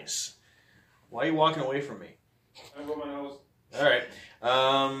guys. Why are you walking away from me? I broke my nose. All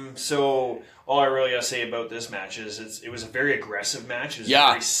right. So all I really gotta say about this match is it was a very aggressive match. It was Yeah.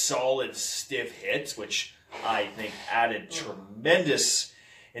 very solid, stiff hits, which I think added tremendous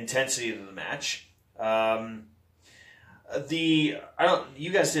intensity to the match.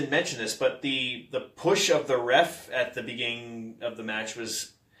 You guys didn't mention this, but the push of the ref at the beginning of the match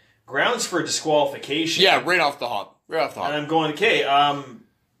was grounds for disqualification. Yeah, right off the hop. And I'm going, okay,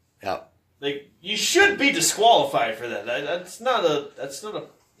 yeah. like you should be disqualified for that. That's not a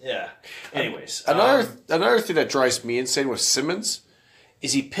yeah. Anyways, Another thing that drives me insane with Simmons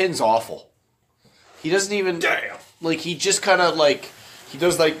is he pins awful. He doesn't even he just kind of he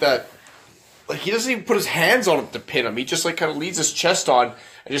does that. Like, he doesn't even put his hands on him to pin him. He just, kind of leads his chest on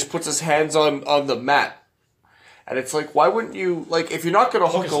and just puts his hands on the mat. And it's like, why wouldn't you, if you're not going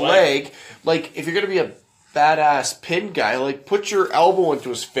to hook a leg, if you're going to be a badass pin guy, put your elbow into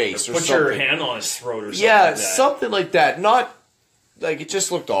his face or put something. your hand on his throat or something yeah, like that. something like that. Not, it just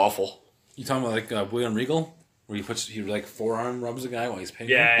looked awful. You talking about William Regal? Where he forearm rubs a guy while he's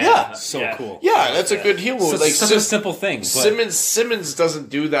pinning him? Yeah. So cool. Yeah, that's a good heel move. Such a simple thing. But Simmons doesn't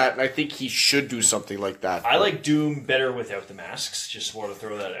do that, and I think he should do something like that. I like Doom better without the masks. Just want to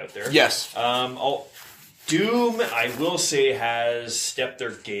throw that out there. Yes. Doom, I will say, has stepped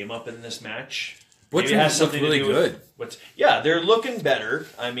their game up in this match. Which has something really to do good. With they're looking better.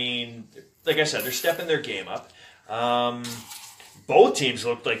 I mean, like I said, they're stepping their game up. Both teams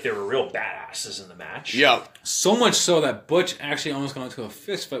looked like they were real badasses in the match. Yeah. So much so that Butch actually almost got into a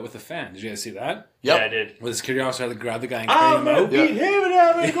fist fight with a fan. Did you guys see that? Yep. Yeah, I did. Where the security officer had to grab the guy and carry him out. Beat him and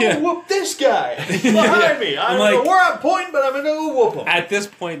I'm going to go whoop this guy behind me. I don't know where I'm pointing, but I'm going to go whoop him. At this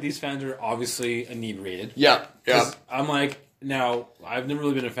point, these fans are obviously inebriated. Yeah. Yeah. I'm now, I've never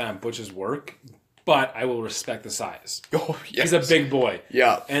really been a fan of Butch's work, but I will respect the size. Oh, yes. He's a big boy.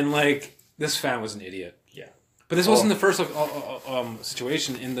 Yeah. And, this fan was an idiot. Yeah. But this wasn't the first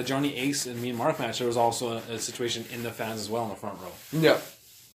situation. In the Johnny Ace and Mean Mark match, there was also a situation in the fans as well in the front row. Yeah.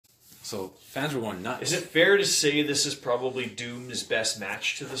 So fans were going nuts. Is it fair to say this is probably Doom's best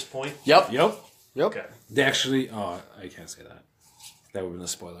match to this point? Yep. Okay. They actually... Oh, I can't say that. That would have been a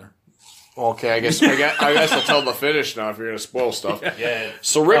spoiler. Okay, I guess I'll tell the finish now if you're going to spoil stuff. Yeah.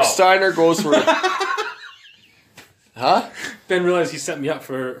 So Rick Steiner goes for... Huh? Ben realized he set me up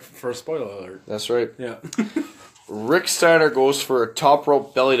for a spoiler alert. That's right. Yeah. Rick Steiner goes for a top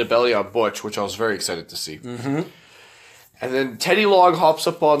rope belly-to-belly on Butch, which I was very excited to see. Mm-hmm. And then Teddy Long hops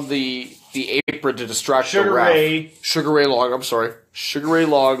up on the apron to distract the ref. Sugar Ray Long, I'm sorry. Sugar Ray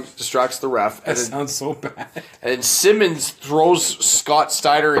Long distracts the ref. That sounds so bad. And then Simmons throws Scott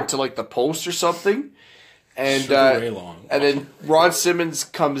Steiner into the post or something. And Sugar Ray Long. And then Ron Simmons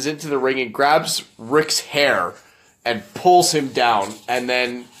comes into the ring and grabs Rick's hair and pulls him down. And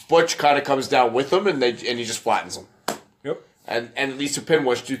then Butch kind of comes down with him and he just flattens him. Yep. And it leads to pin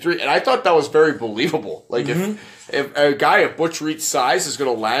 1, 2, 3. And I thought that was very believable. If a guy of Butch Reed's size is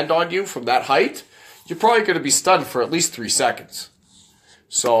going to land on you from that height, you're probably going to be stunned for at least 3 seconds.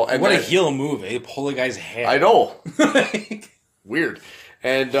 So, and what a heel move, eh? Pull a guy's hair. I know. Weird.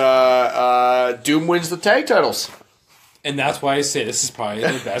 And Doom wins the tag titles. And that's why I say this is probably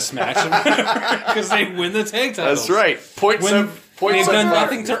the best match because they win the tag titles. That's right. They've done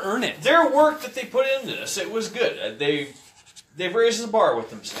nothing to earn it. Their work that they put into this, it was good. They've raised the bar with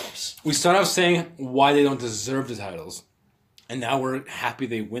themselves. We start off saying why they don't deserve the titles. And now we're happy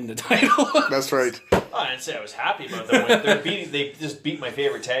they win the title. That's right. I didn't say I was happy about them. They just beat my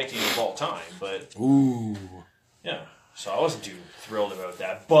favorite tag team of all time. But ooh. Yeah. So I wasn't too thrilled about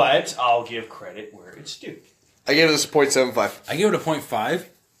that. But I'll give credit where it's due. I gave this a 0.75. I gave it a 0.5.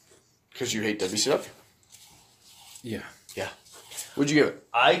 Because you hate WCW? Yeah. Yeah. What'd you give it?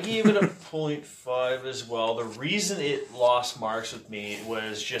 I gave it a 0.5 as well. The reason it lost marks with me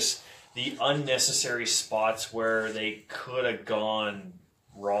was just the unnecessary spots where they could have gone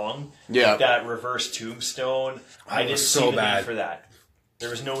wrong. Yeah. Like that reverse tombstone. I didn't see the need for that. There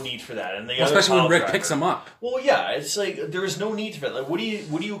was no need for that. And especially when Rick picks him up. Well, yeah, it's like there was no need for that. Like, what are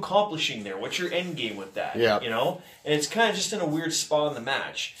you accomplishing there? What's your end game with that? Yeah. You know? And it's kind of just in a weird spot in the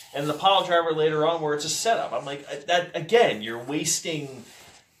match. And the pile driver later on where it's a setup. I'm like, that again, you're wasting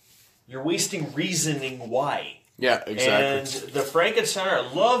reasoning why. Yeah, exactly. And the Frankensteiner,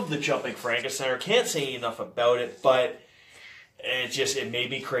 I love the jumping Frankensteiner. Can't say enough about it, but it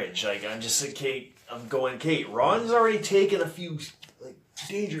made me cringe. Like, I'm just like, Kate, Ron's already taken a few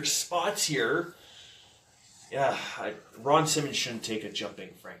dangerous spots here. Ron Simmons shouldn't take a jumping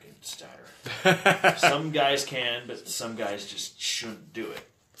Frankensteiner. Some guys can, but some guys just shouldn't do it.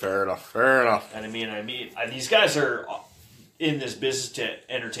 Fair enough. And I mean, these guys are in this business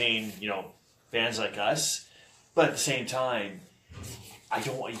to entertain, fans like us. But at the same time, I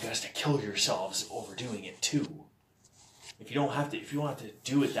don't want you guys to kill yourselves overdoing it too. If you want to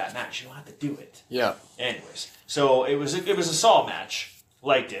do it that match, you don't have to do it. Yeah. Anyways, so it was a solid match.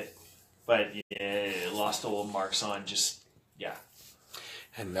 Liked it, but it lost all marks on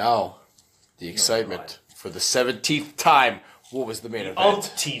And now, the excitement for the 17th time. What was the main event?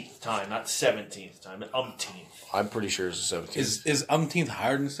 Umpteenth time, not 17th time, but umpteenth. I'm pretty sure it's the 17th. Is umpteenth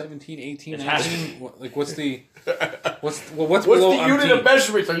higher than 17, 18, It has 19? What's the What's below the unit umpteen? of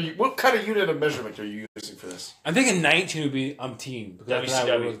measurement? What kind of unit of measurement are you using for this? I'm thinking 19 would be umpteen. Because WCW.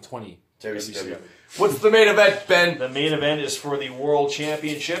 that was 20. WCW. What's the main event, Ben? The main event is for the World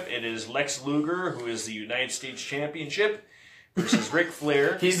Championship. It is Lex Luger, who is the United States Championship, versus Ric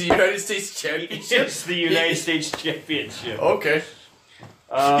Flair. He's the United States Championship? It's the United States Championship. Okay.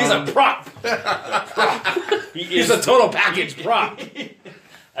 He's a prop. He's a total package prop.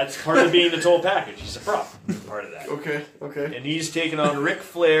 That's part of being the total package. He's a prop. Part of that. Okay. And he's taking on Ric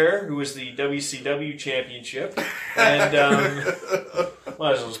Flair, who is the WCW Championship. And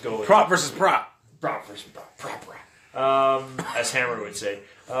might as well just go with Prop versus prop. Prop versus prop. As Hammer would say.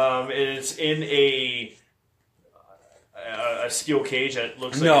 It's in a steel cage that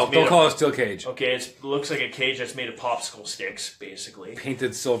looks like No, it's made don't of, call it steel cage. Okay, it looks like a cage that's made of popsicle sticks, basically.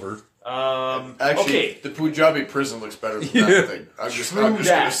 Painted silver. Actually, okay. the Punjabi prison looks better than that thing. I'm just going to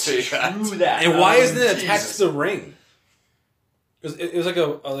say that. True that. And why isn't it attached Jesus. to the ring? It was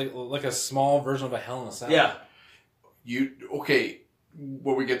like a small version of a Hell in a Cell. Yeah.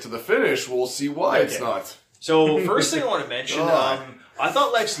 When we get to the finish, we'll see why it's Okay. not. So, first thing I want to mention, God. I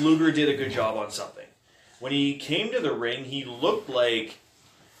thought Lex Luger did a good job on something. When he came to the ring, he looked like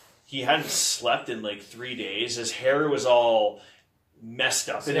he hadn't slept in like 3 days. His hair was all messed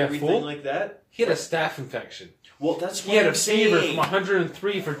up and that everything full? like that. He had a staph infection. Well, that's what He had I'm a fever saying. from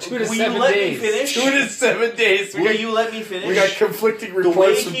 103 for 2 to Will 7 you let days. me finish? 2 to 7 days. Will you let me finish? We got conflicting the way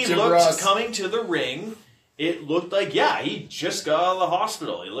reports from he Jim looked Ross. coming to the ring, it looked like, he just got out of the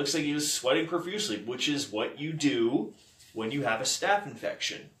hospital. It looks like he was sweating profusely, which is what you do when you have a staph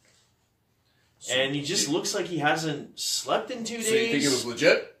infection. And he just looks like he hasn't slept in 2 days. So you think it was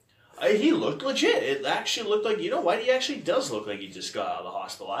legit? He looked legit. It actually looked like, you know what? He actually does look like he just got out of the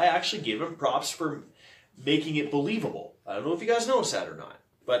hospital. I actually gave him props for making it believable. I don't know if you guys noticed that or not,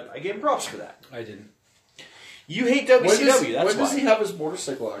 but I gave him props for that. I didn't. You hate WCW, that's when why. does he have his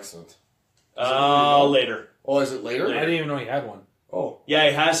motorcycle accident? Later. Oh, is it later? I didn't even know he had one. Oh. Yeah,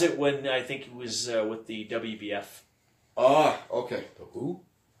 he has it when I think he was with the WBF. Ah, okay. Who?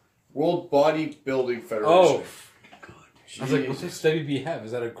 World Bodybuilding Federation. Oh. I was like, what's this WBF?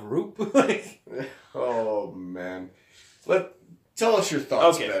 Is that a group? Oh, man. Tell us your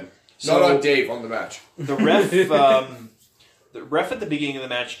thoughts, Okay. Ben. So- Not on Dave, on the match. The ref at the beginning of the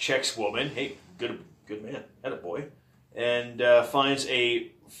match checks woman. Hey, good man, and a boy, and finds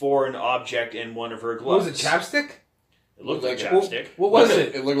a foreign object in one of her What gloves. was it, chapstick? It looked like Like chapstick. What was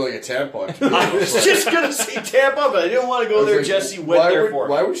it? It looked like a tampon. I was just gonna say tampon, but I didn't want to go there. Jesse went there for it.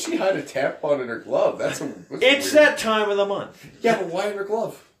 Why would she hide a tampon in her glove? That's It's weird. that time of the month. Yeah, but why in her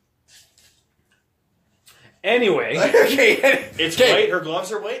glove? Anyway. Okay. It's Okay. white. Her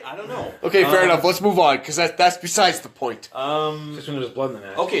gloves are white. I don't know. Okay, fair enough. Let's move on, because that's besides the point. Just when there's blood in the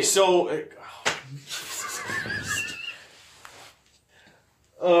match. Okay, so.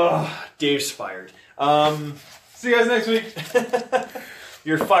 Dave's fired. See you guys next week.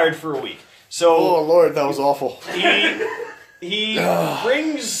 You're fired for a week. So. Oh, Lord, that was awful. He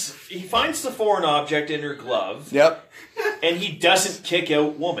finds the foreign object in her glove, Yep. and he doesn't kick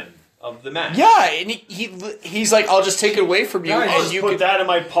out woman of the match. Yeah, and he's like, I'll just take it away from you, Guys, I'll and just you put can... that in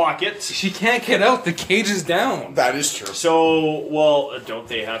my pocket. She can't get out. The cage is down. That is true. So, don't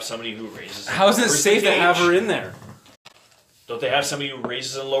they have somebody who raises? How is it lowers the safe to cage? have her in there? Don't they have somebody who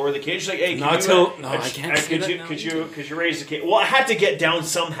raises and lower the cage? Like, hey, Not could till- you, no, I can't say could that you, now. could you raise the cage? Well, I had to get down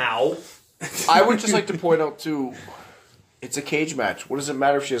somehow. I would just like to point out, too, it's a cage match. What does it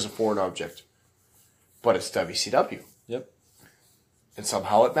matter if she has a foreign object? But it's WCW. Yep. And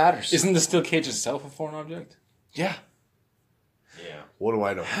somehow it matters. Isn't the steel cage itself a foreign object? Yeah. Yeah. What do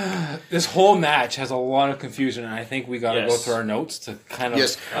I know? This whole match has a lot of confusion, and I think we got to go Yes. through our notes to kind of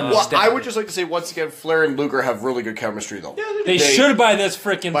Yes. Well, understand I would it. just like to say, once again, Flair and Luger have really good chemistry, though. They should by this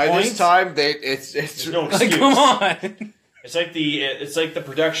freaking By point. this time, it's There's no Like, excuse. come on. It's like the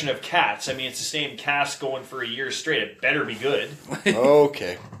production of Cats. I mean, it's the same cast going for a year straight. It better be good.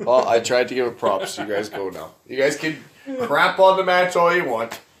 Okay. Well, I tried to give it props. You guys go now. You guys can crap on the match all you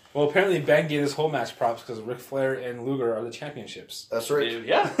want. Well, apparently Ben gave this whole match props because Ric Flair and Luger are the championships. That's right.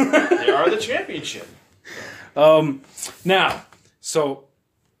 Yeah, they are the championship. Now, so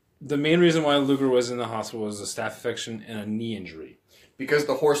the main reason why Luger was in the hospital was a staph infection and a knee injury. Because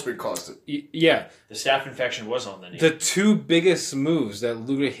the Horseman caused it. Yeah. The staph infection was on the knee. The two biggest moves that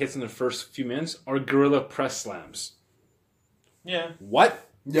Luger hits in the first few minutes are gorilla press slams. Yeah. What?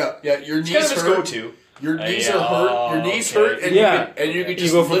 Yeah. Your It's knees kind of his hurt. go-to. Your knees are hurt. Your knees hurt, and you can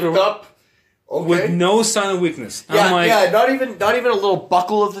just go for lift up. Okay. With no sign of weakness. Yeah, I'm like, not even a little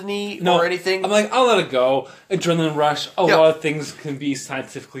buckle of the knee or anything. I'm like, I'll let it go. Adrenaline rush. A lot of things can be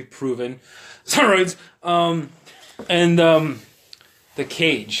scientifically proven. Steroids. The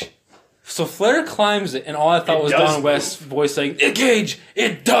cage. So Flair climbs it, and all I thought was Don West's voice saying, "The cage,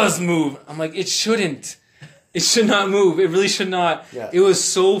 it does move." I'm like, it shouldn't. It should not move. It really should not. Yeah. It was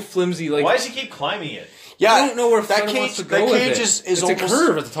so flimsy. Like, why does he keep climbing it? Yeah, I don't know where Flair wants to go with it. That cage is it's almost a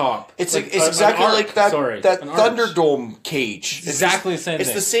curve at the top. It's exactly like that Thunderdome cage. It's exactly the same thing.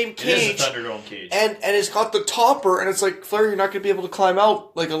 It's the same cage. It is a Thunderdome cage. And it's got the topper, and it's like, Flair, you're not going to be able to climb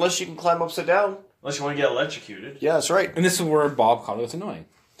out, like, unless you can climb upside down. Unless you want to get electrocuted. Yeah, that's right. And this is where Bob caught it. It's annoying.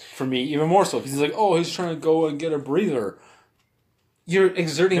 For me, even more so. Because he's like, oh, he's trying to go and get a breather. You're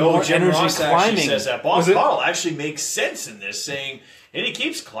exerting more Jim energy Ross climbing. Actually says that. Bob Caudle actually makes sense in this, saying, and he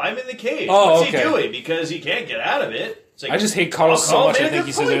keeps climbing the cage. Oh, What's he doing? Because he can't get out of it. It's like, I just hate Caudle so much. I think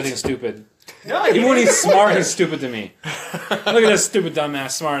he says everything stupid. No, even when he's smart, he's stupid to me. Look at this stupid,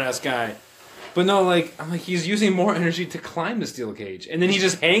 dumbass, smart-ass guy. But no, I'm like, he's using more energy to climb the steel cage. And then he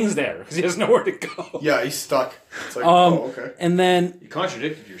just hangs there because he has nowhere to go. Yeah, he's stuck. It's like, okay. And then... You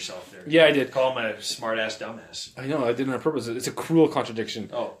contradicted yourself there. Yeah, I did. Call him a smart-ass dumbass. I know, I did it on purpose. It's a cruel contradiction.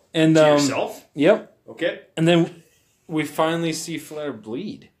 Oh. And, to yourself? Yep. Okay. And then we finally see Flair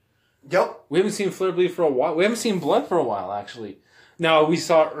bleed. Yep. We haven't seen Flair bleed for a while. We haven't seen blood for a while, actually. Now, we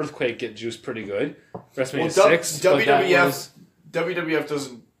saw Earthquake get juiced pretty good. WrestleMania 6. WWF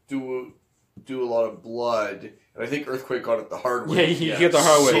doesn't do a lot of blood, and I think Earthquake got it the hard way. Yeah, he got the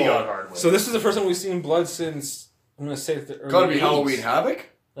hard way. He got hard way. So this is the first time we've seen blood since, I'm going to say, the early Gotta be 80s. Halloween Havoc?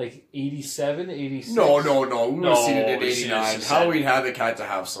 Like 87, 86? No. We would have seen it in 89. It Halloween Havoc had to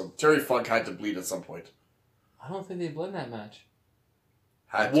have some. Terry Funk had to bleed at some point. I don't think they bled in that match.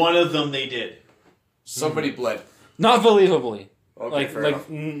 One of them they did. Somebody bled. Not believably. Okay,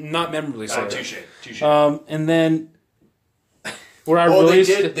 not memorably. Sorry. Touche. And then where I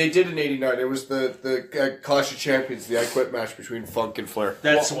they did in 89. It was the Clash of Champions, the I Quit match between Funk and Flair.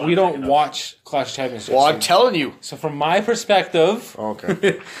 We don't watch Clash of Champions. Well, I'm telling you. So from my perspective,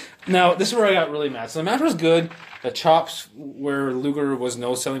 okay. Now this is where I got really mad. So the match was good. The chops where Luger was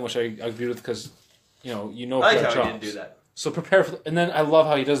no selling, which I agree with because I like how chops. he didn't do that. So prepare for, and then I love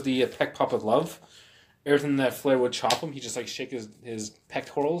how he does the peck pop with love. Everything that Flair would chop him, he just shake his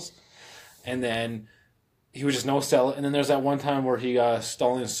pectorals, and then he would just no sell it. And then there's that one time where he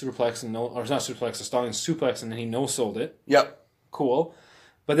Stallion suplex a Stallion suplex, and then he no sold it. Yep, cool.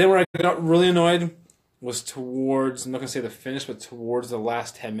 But then where I got really annoyed was towards, I'm not gonna say the finish, but towards the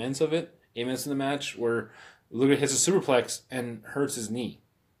last 10 minutes of it, 8 minutes in the match, where Luger hits a superplex and hurts his knee.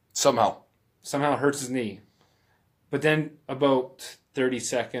 Somehow hurts his knee. But then about 30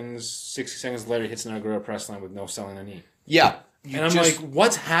 seconds, 60 seconds later, he hits another gorilla press line with no selling the knee. Yeah. And I'm like,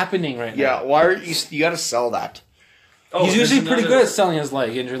 what's happening right now? Yeah, why are you got to sell that. He's usually pretty good at selling his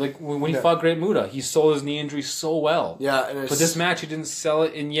leg injury. Like when he fought Great Muta, he sold his knee injury so well. Yeah. But this match, he didn't sell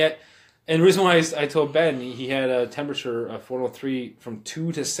it, and yet... And the reason why I told Ben he had a temperature of 403 from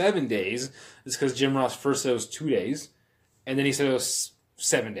 2 to 7 days is because Jim Ross first said it was 2 days, and then he said it was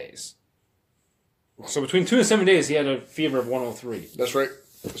 7 days. So between 2 and 7 days, he had a fever of 103. That's right.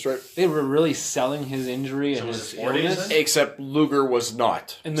 They were really selling his injury and his illness. Except Luger was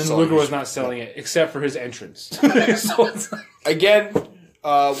not. And then Luger was not selling it, except for his entrance. So it's like... Again,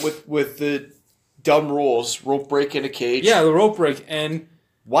 with the dumb rules, rope break in a cage. Yeah, the rope break. And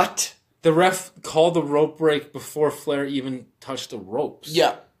what? The ref called the rope break before Flair even touched the ropes.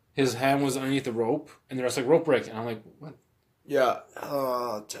 Yeah. His hand was underneath the rope, and the ref's like, rope break. And I'm like, what? Yeah.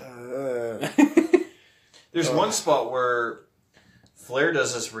 There's one spot where Flair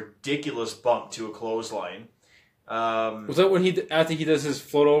does this ridiculous bump to a clothesline. Was that when after he does his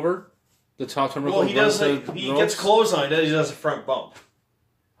float over? The top turnbuckle? Well, he gets clothesline, he does a front bump.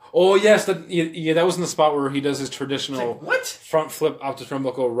 Oh yes, that was in the spot where he does his traditional What? front flip out to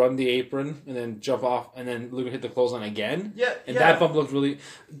turnbuckle, run the apron, and then jump off, and then Luger hit the clothesline again. Yeah, and yeah. that bump looked really.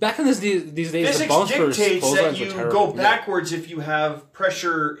 Back in these days, the Physics bumps for dictates that clotheslines you were terrible. go backwards if you have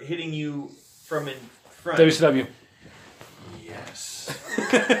pressure hitting you from in front. WCW. Yes.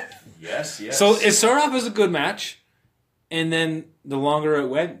 yes. So it started off as a good match, and then the longer it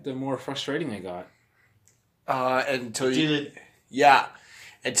went, the more frustrating it got. Until you,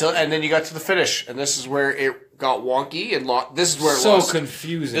 and then you got to the finish, and this is where it got wonky and this is where it lost.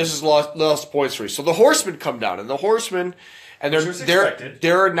 Confusing. This is lost points for you. So the Horsemen come down, and the Horsemen, and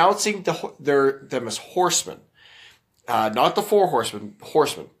they're announcing them as Horsemen, not the Four Horsemen,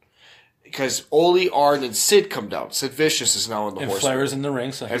 Horsemen, because Ole, Arn, and Sid come down. Sid Vicious is now in the Horsemen. And Flair's in the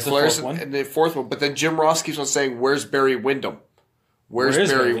ring, so he's the Flair's fourth one. and the fourth one. But then Jim Ross keeps on saying, "Where's Barry Windham? Where's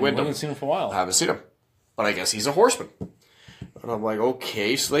Barry Windham? I haven't seen him for a while. I haven't seen him, but I guess he's a Horseman." And I'm like,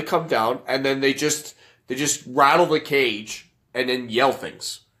 okay, so they come down, and then they just rattle the cage and then yell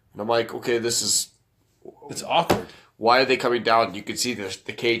things. And I'm like, okay, it's awkward. Why are they coming down? You can see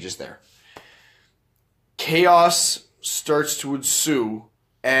the cage is there. Chaos starts to ensue,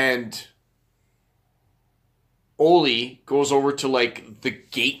 and Ole goes over to like the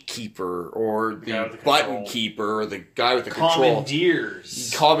gatekeeper or the button keeper or the guy with the control.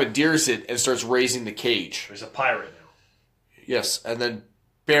 He commandeers it and starts raising the cage. There's a pirate now. Yes, and then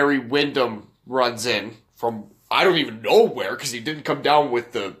Barry Windham runs in from I don't even know where because he didn't come down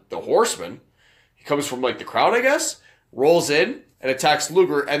with the Horseman. He comes from like the crowd, I guess. Rolls in and attacks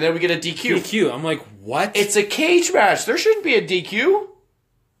Luger, and then we get a DQ. DQ. I'm like, what? It's a cage match. There shouldn't be a DQ.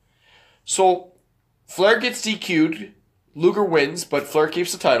 So Flair gets DQ'd. Luger wins, but Flair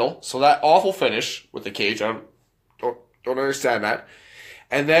keeps the title. So that awful finish with the cage, I don't understand that.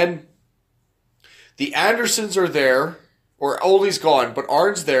 And then the Andersons are there. Or Ole's gone, but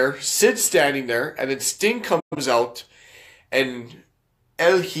Arn's there, Sid's standing there, and then Sting comes out, and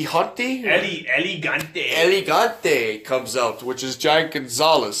Elegante comes out, which is Giant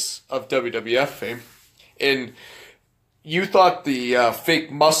Gonzalez of WWF fame. And you thought the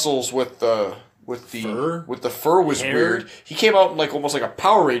fake muscles with the fur was weird. He came out in like almost like a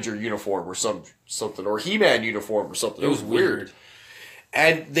Power Ranger uniform or something, or He-Man uniform or something. It was weird.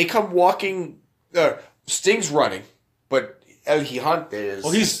 And they come walking. Sting's running. But El Gigante is...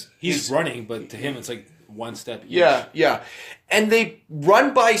 Well, he's running, but to him it's like one step each. Yeah. And they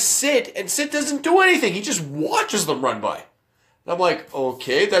run by Sid, and Sid doesn't do anything. He just watches them run by. And I'm like,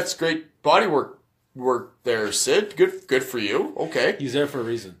 okay, that's great body work there, Sid. Good for you. Okay. He's there for a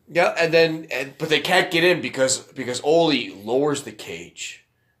reason. Yeah, but they can't get in because Ole lowers the cage.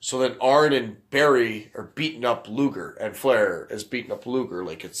 So then Arn and Barry are beating up Luger, and Flair is beating up Luger.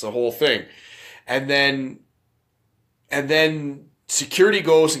 Like, it's the whole thing. And then security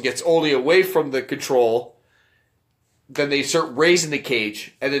goes and gets Ole away from the control. Then they start raising the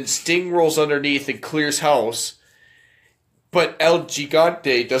cage. And then Sting rolls underneath and clears house. But El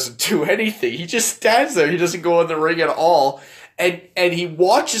Gigante doesn't do anything. He just stands there. He doesn't go in the ring at all. And he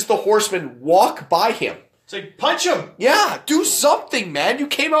watches the Horseman walk by him. It's like, punch him! Yeah, do something, man. You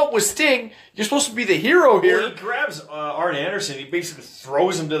came out with Sting. You're supposed to be the hero here. Well, he grabs Arn Anderson. He basically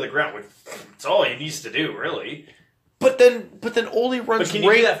throws him to the ground. That's all he needs to do, really. But then Ole runs. But can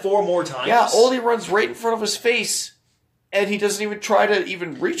you do that 4 more times? Yeah, Ole runs right in front of his face, and he doesn't even try to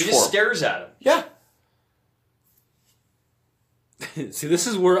even reach for him. He just stares at him. Yeah. See, this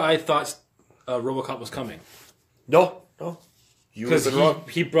is where I thought RoboCop was coming. No. You have been wrong.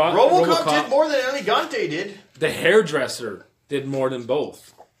 He brought RoboCop did more than Elegante did. The hairdresser did more than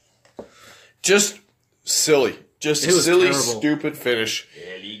both. Just silly. Just a silly, terrible. stupid finish.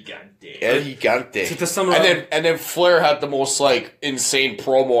 Elegante. To sum it up, And then Flair had the most like insane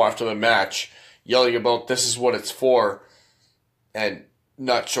promo after the match, yelling about this is what it's for, and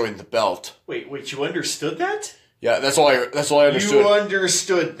not showing the belt. Wait, you understood that? Yeah, that's all I understood. You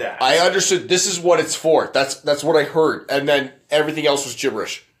understood that. I understood this is what it's for. That's what I heard, and then everything else was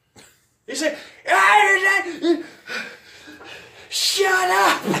gibberish. He said, "Shut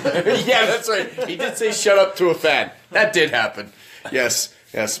up!" Yeah, that's right. He did say "shut up" to a fan. That did happen. Yes.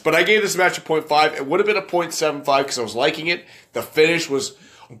 But I gave this match a 0.5. It would have been a 0.75 because I was liking it. The finish was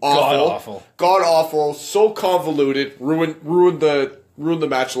awful. God awful. So convoluted. Ruined the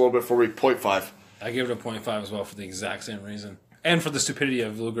match a little bit for me. 0.5. I give it a 0.5 as well for the exact same reason. And for the stupidity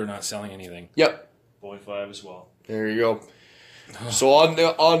of Luger not selling anything. Yep. 0.5 as well. There you go. So on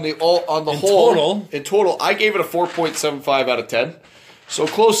the whole, in total, I gave it a 4.75 out of 10. So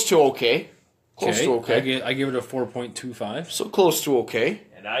close to okay. Close to okay. I give it a 4.25. So close to okay.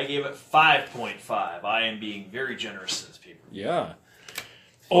 And I gave it 5.5. I am being very generous to this people. Yeah.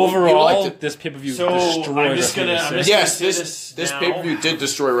 Overall, it. this pay-per-view So, destroyed I'm just gonna- WrestleMania I'm 6. just- Yes, say this this now. pay-per-view did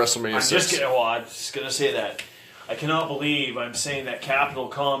destroy WrestleMania I'm 6. just gonna say that. I cannot believe I'm saying that Capital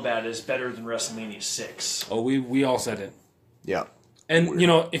Combat is better than WrestleMania 6. Oh, we all said it. Yeah. And, you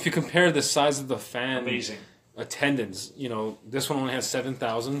know, if you compare the size of the fan Amazing. attendance, you know, this one only has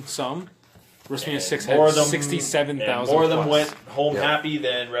 7,000 some. WrestleMania And 6 more had of them- 67,000 More of them plus. went home Yeah. happy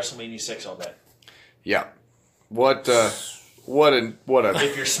than WrestleMania 6, I'll bet. Yeah. What a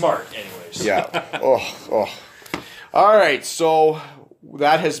If you're smart, anyways. yeah. Oh. All right, so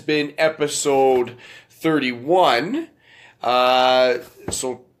that has been episode 31.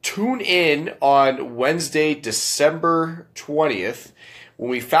 So tune in on Wednesday, December 20th, when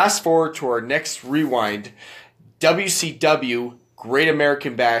we fast forward to our next rewind, WCW Great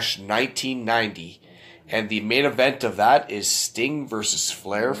American Bash 1990. And the main event of that is Sting versus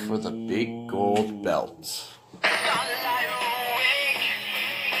Flair for the big gold belt. Don't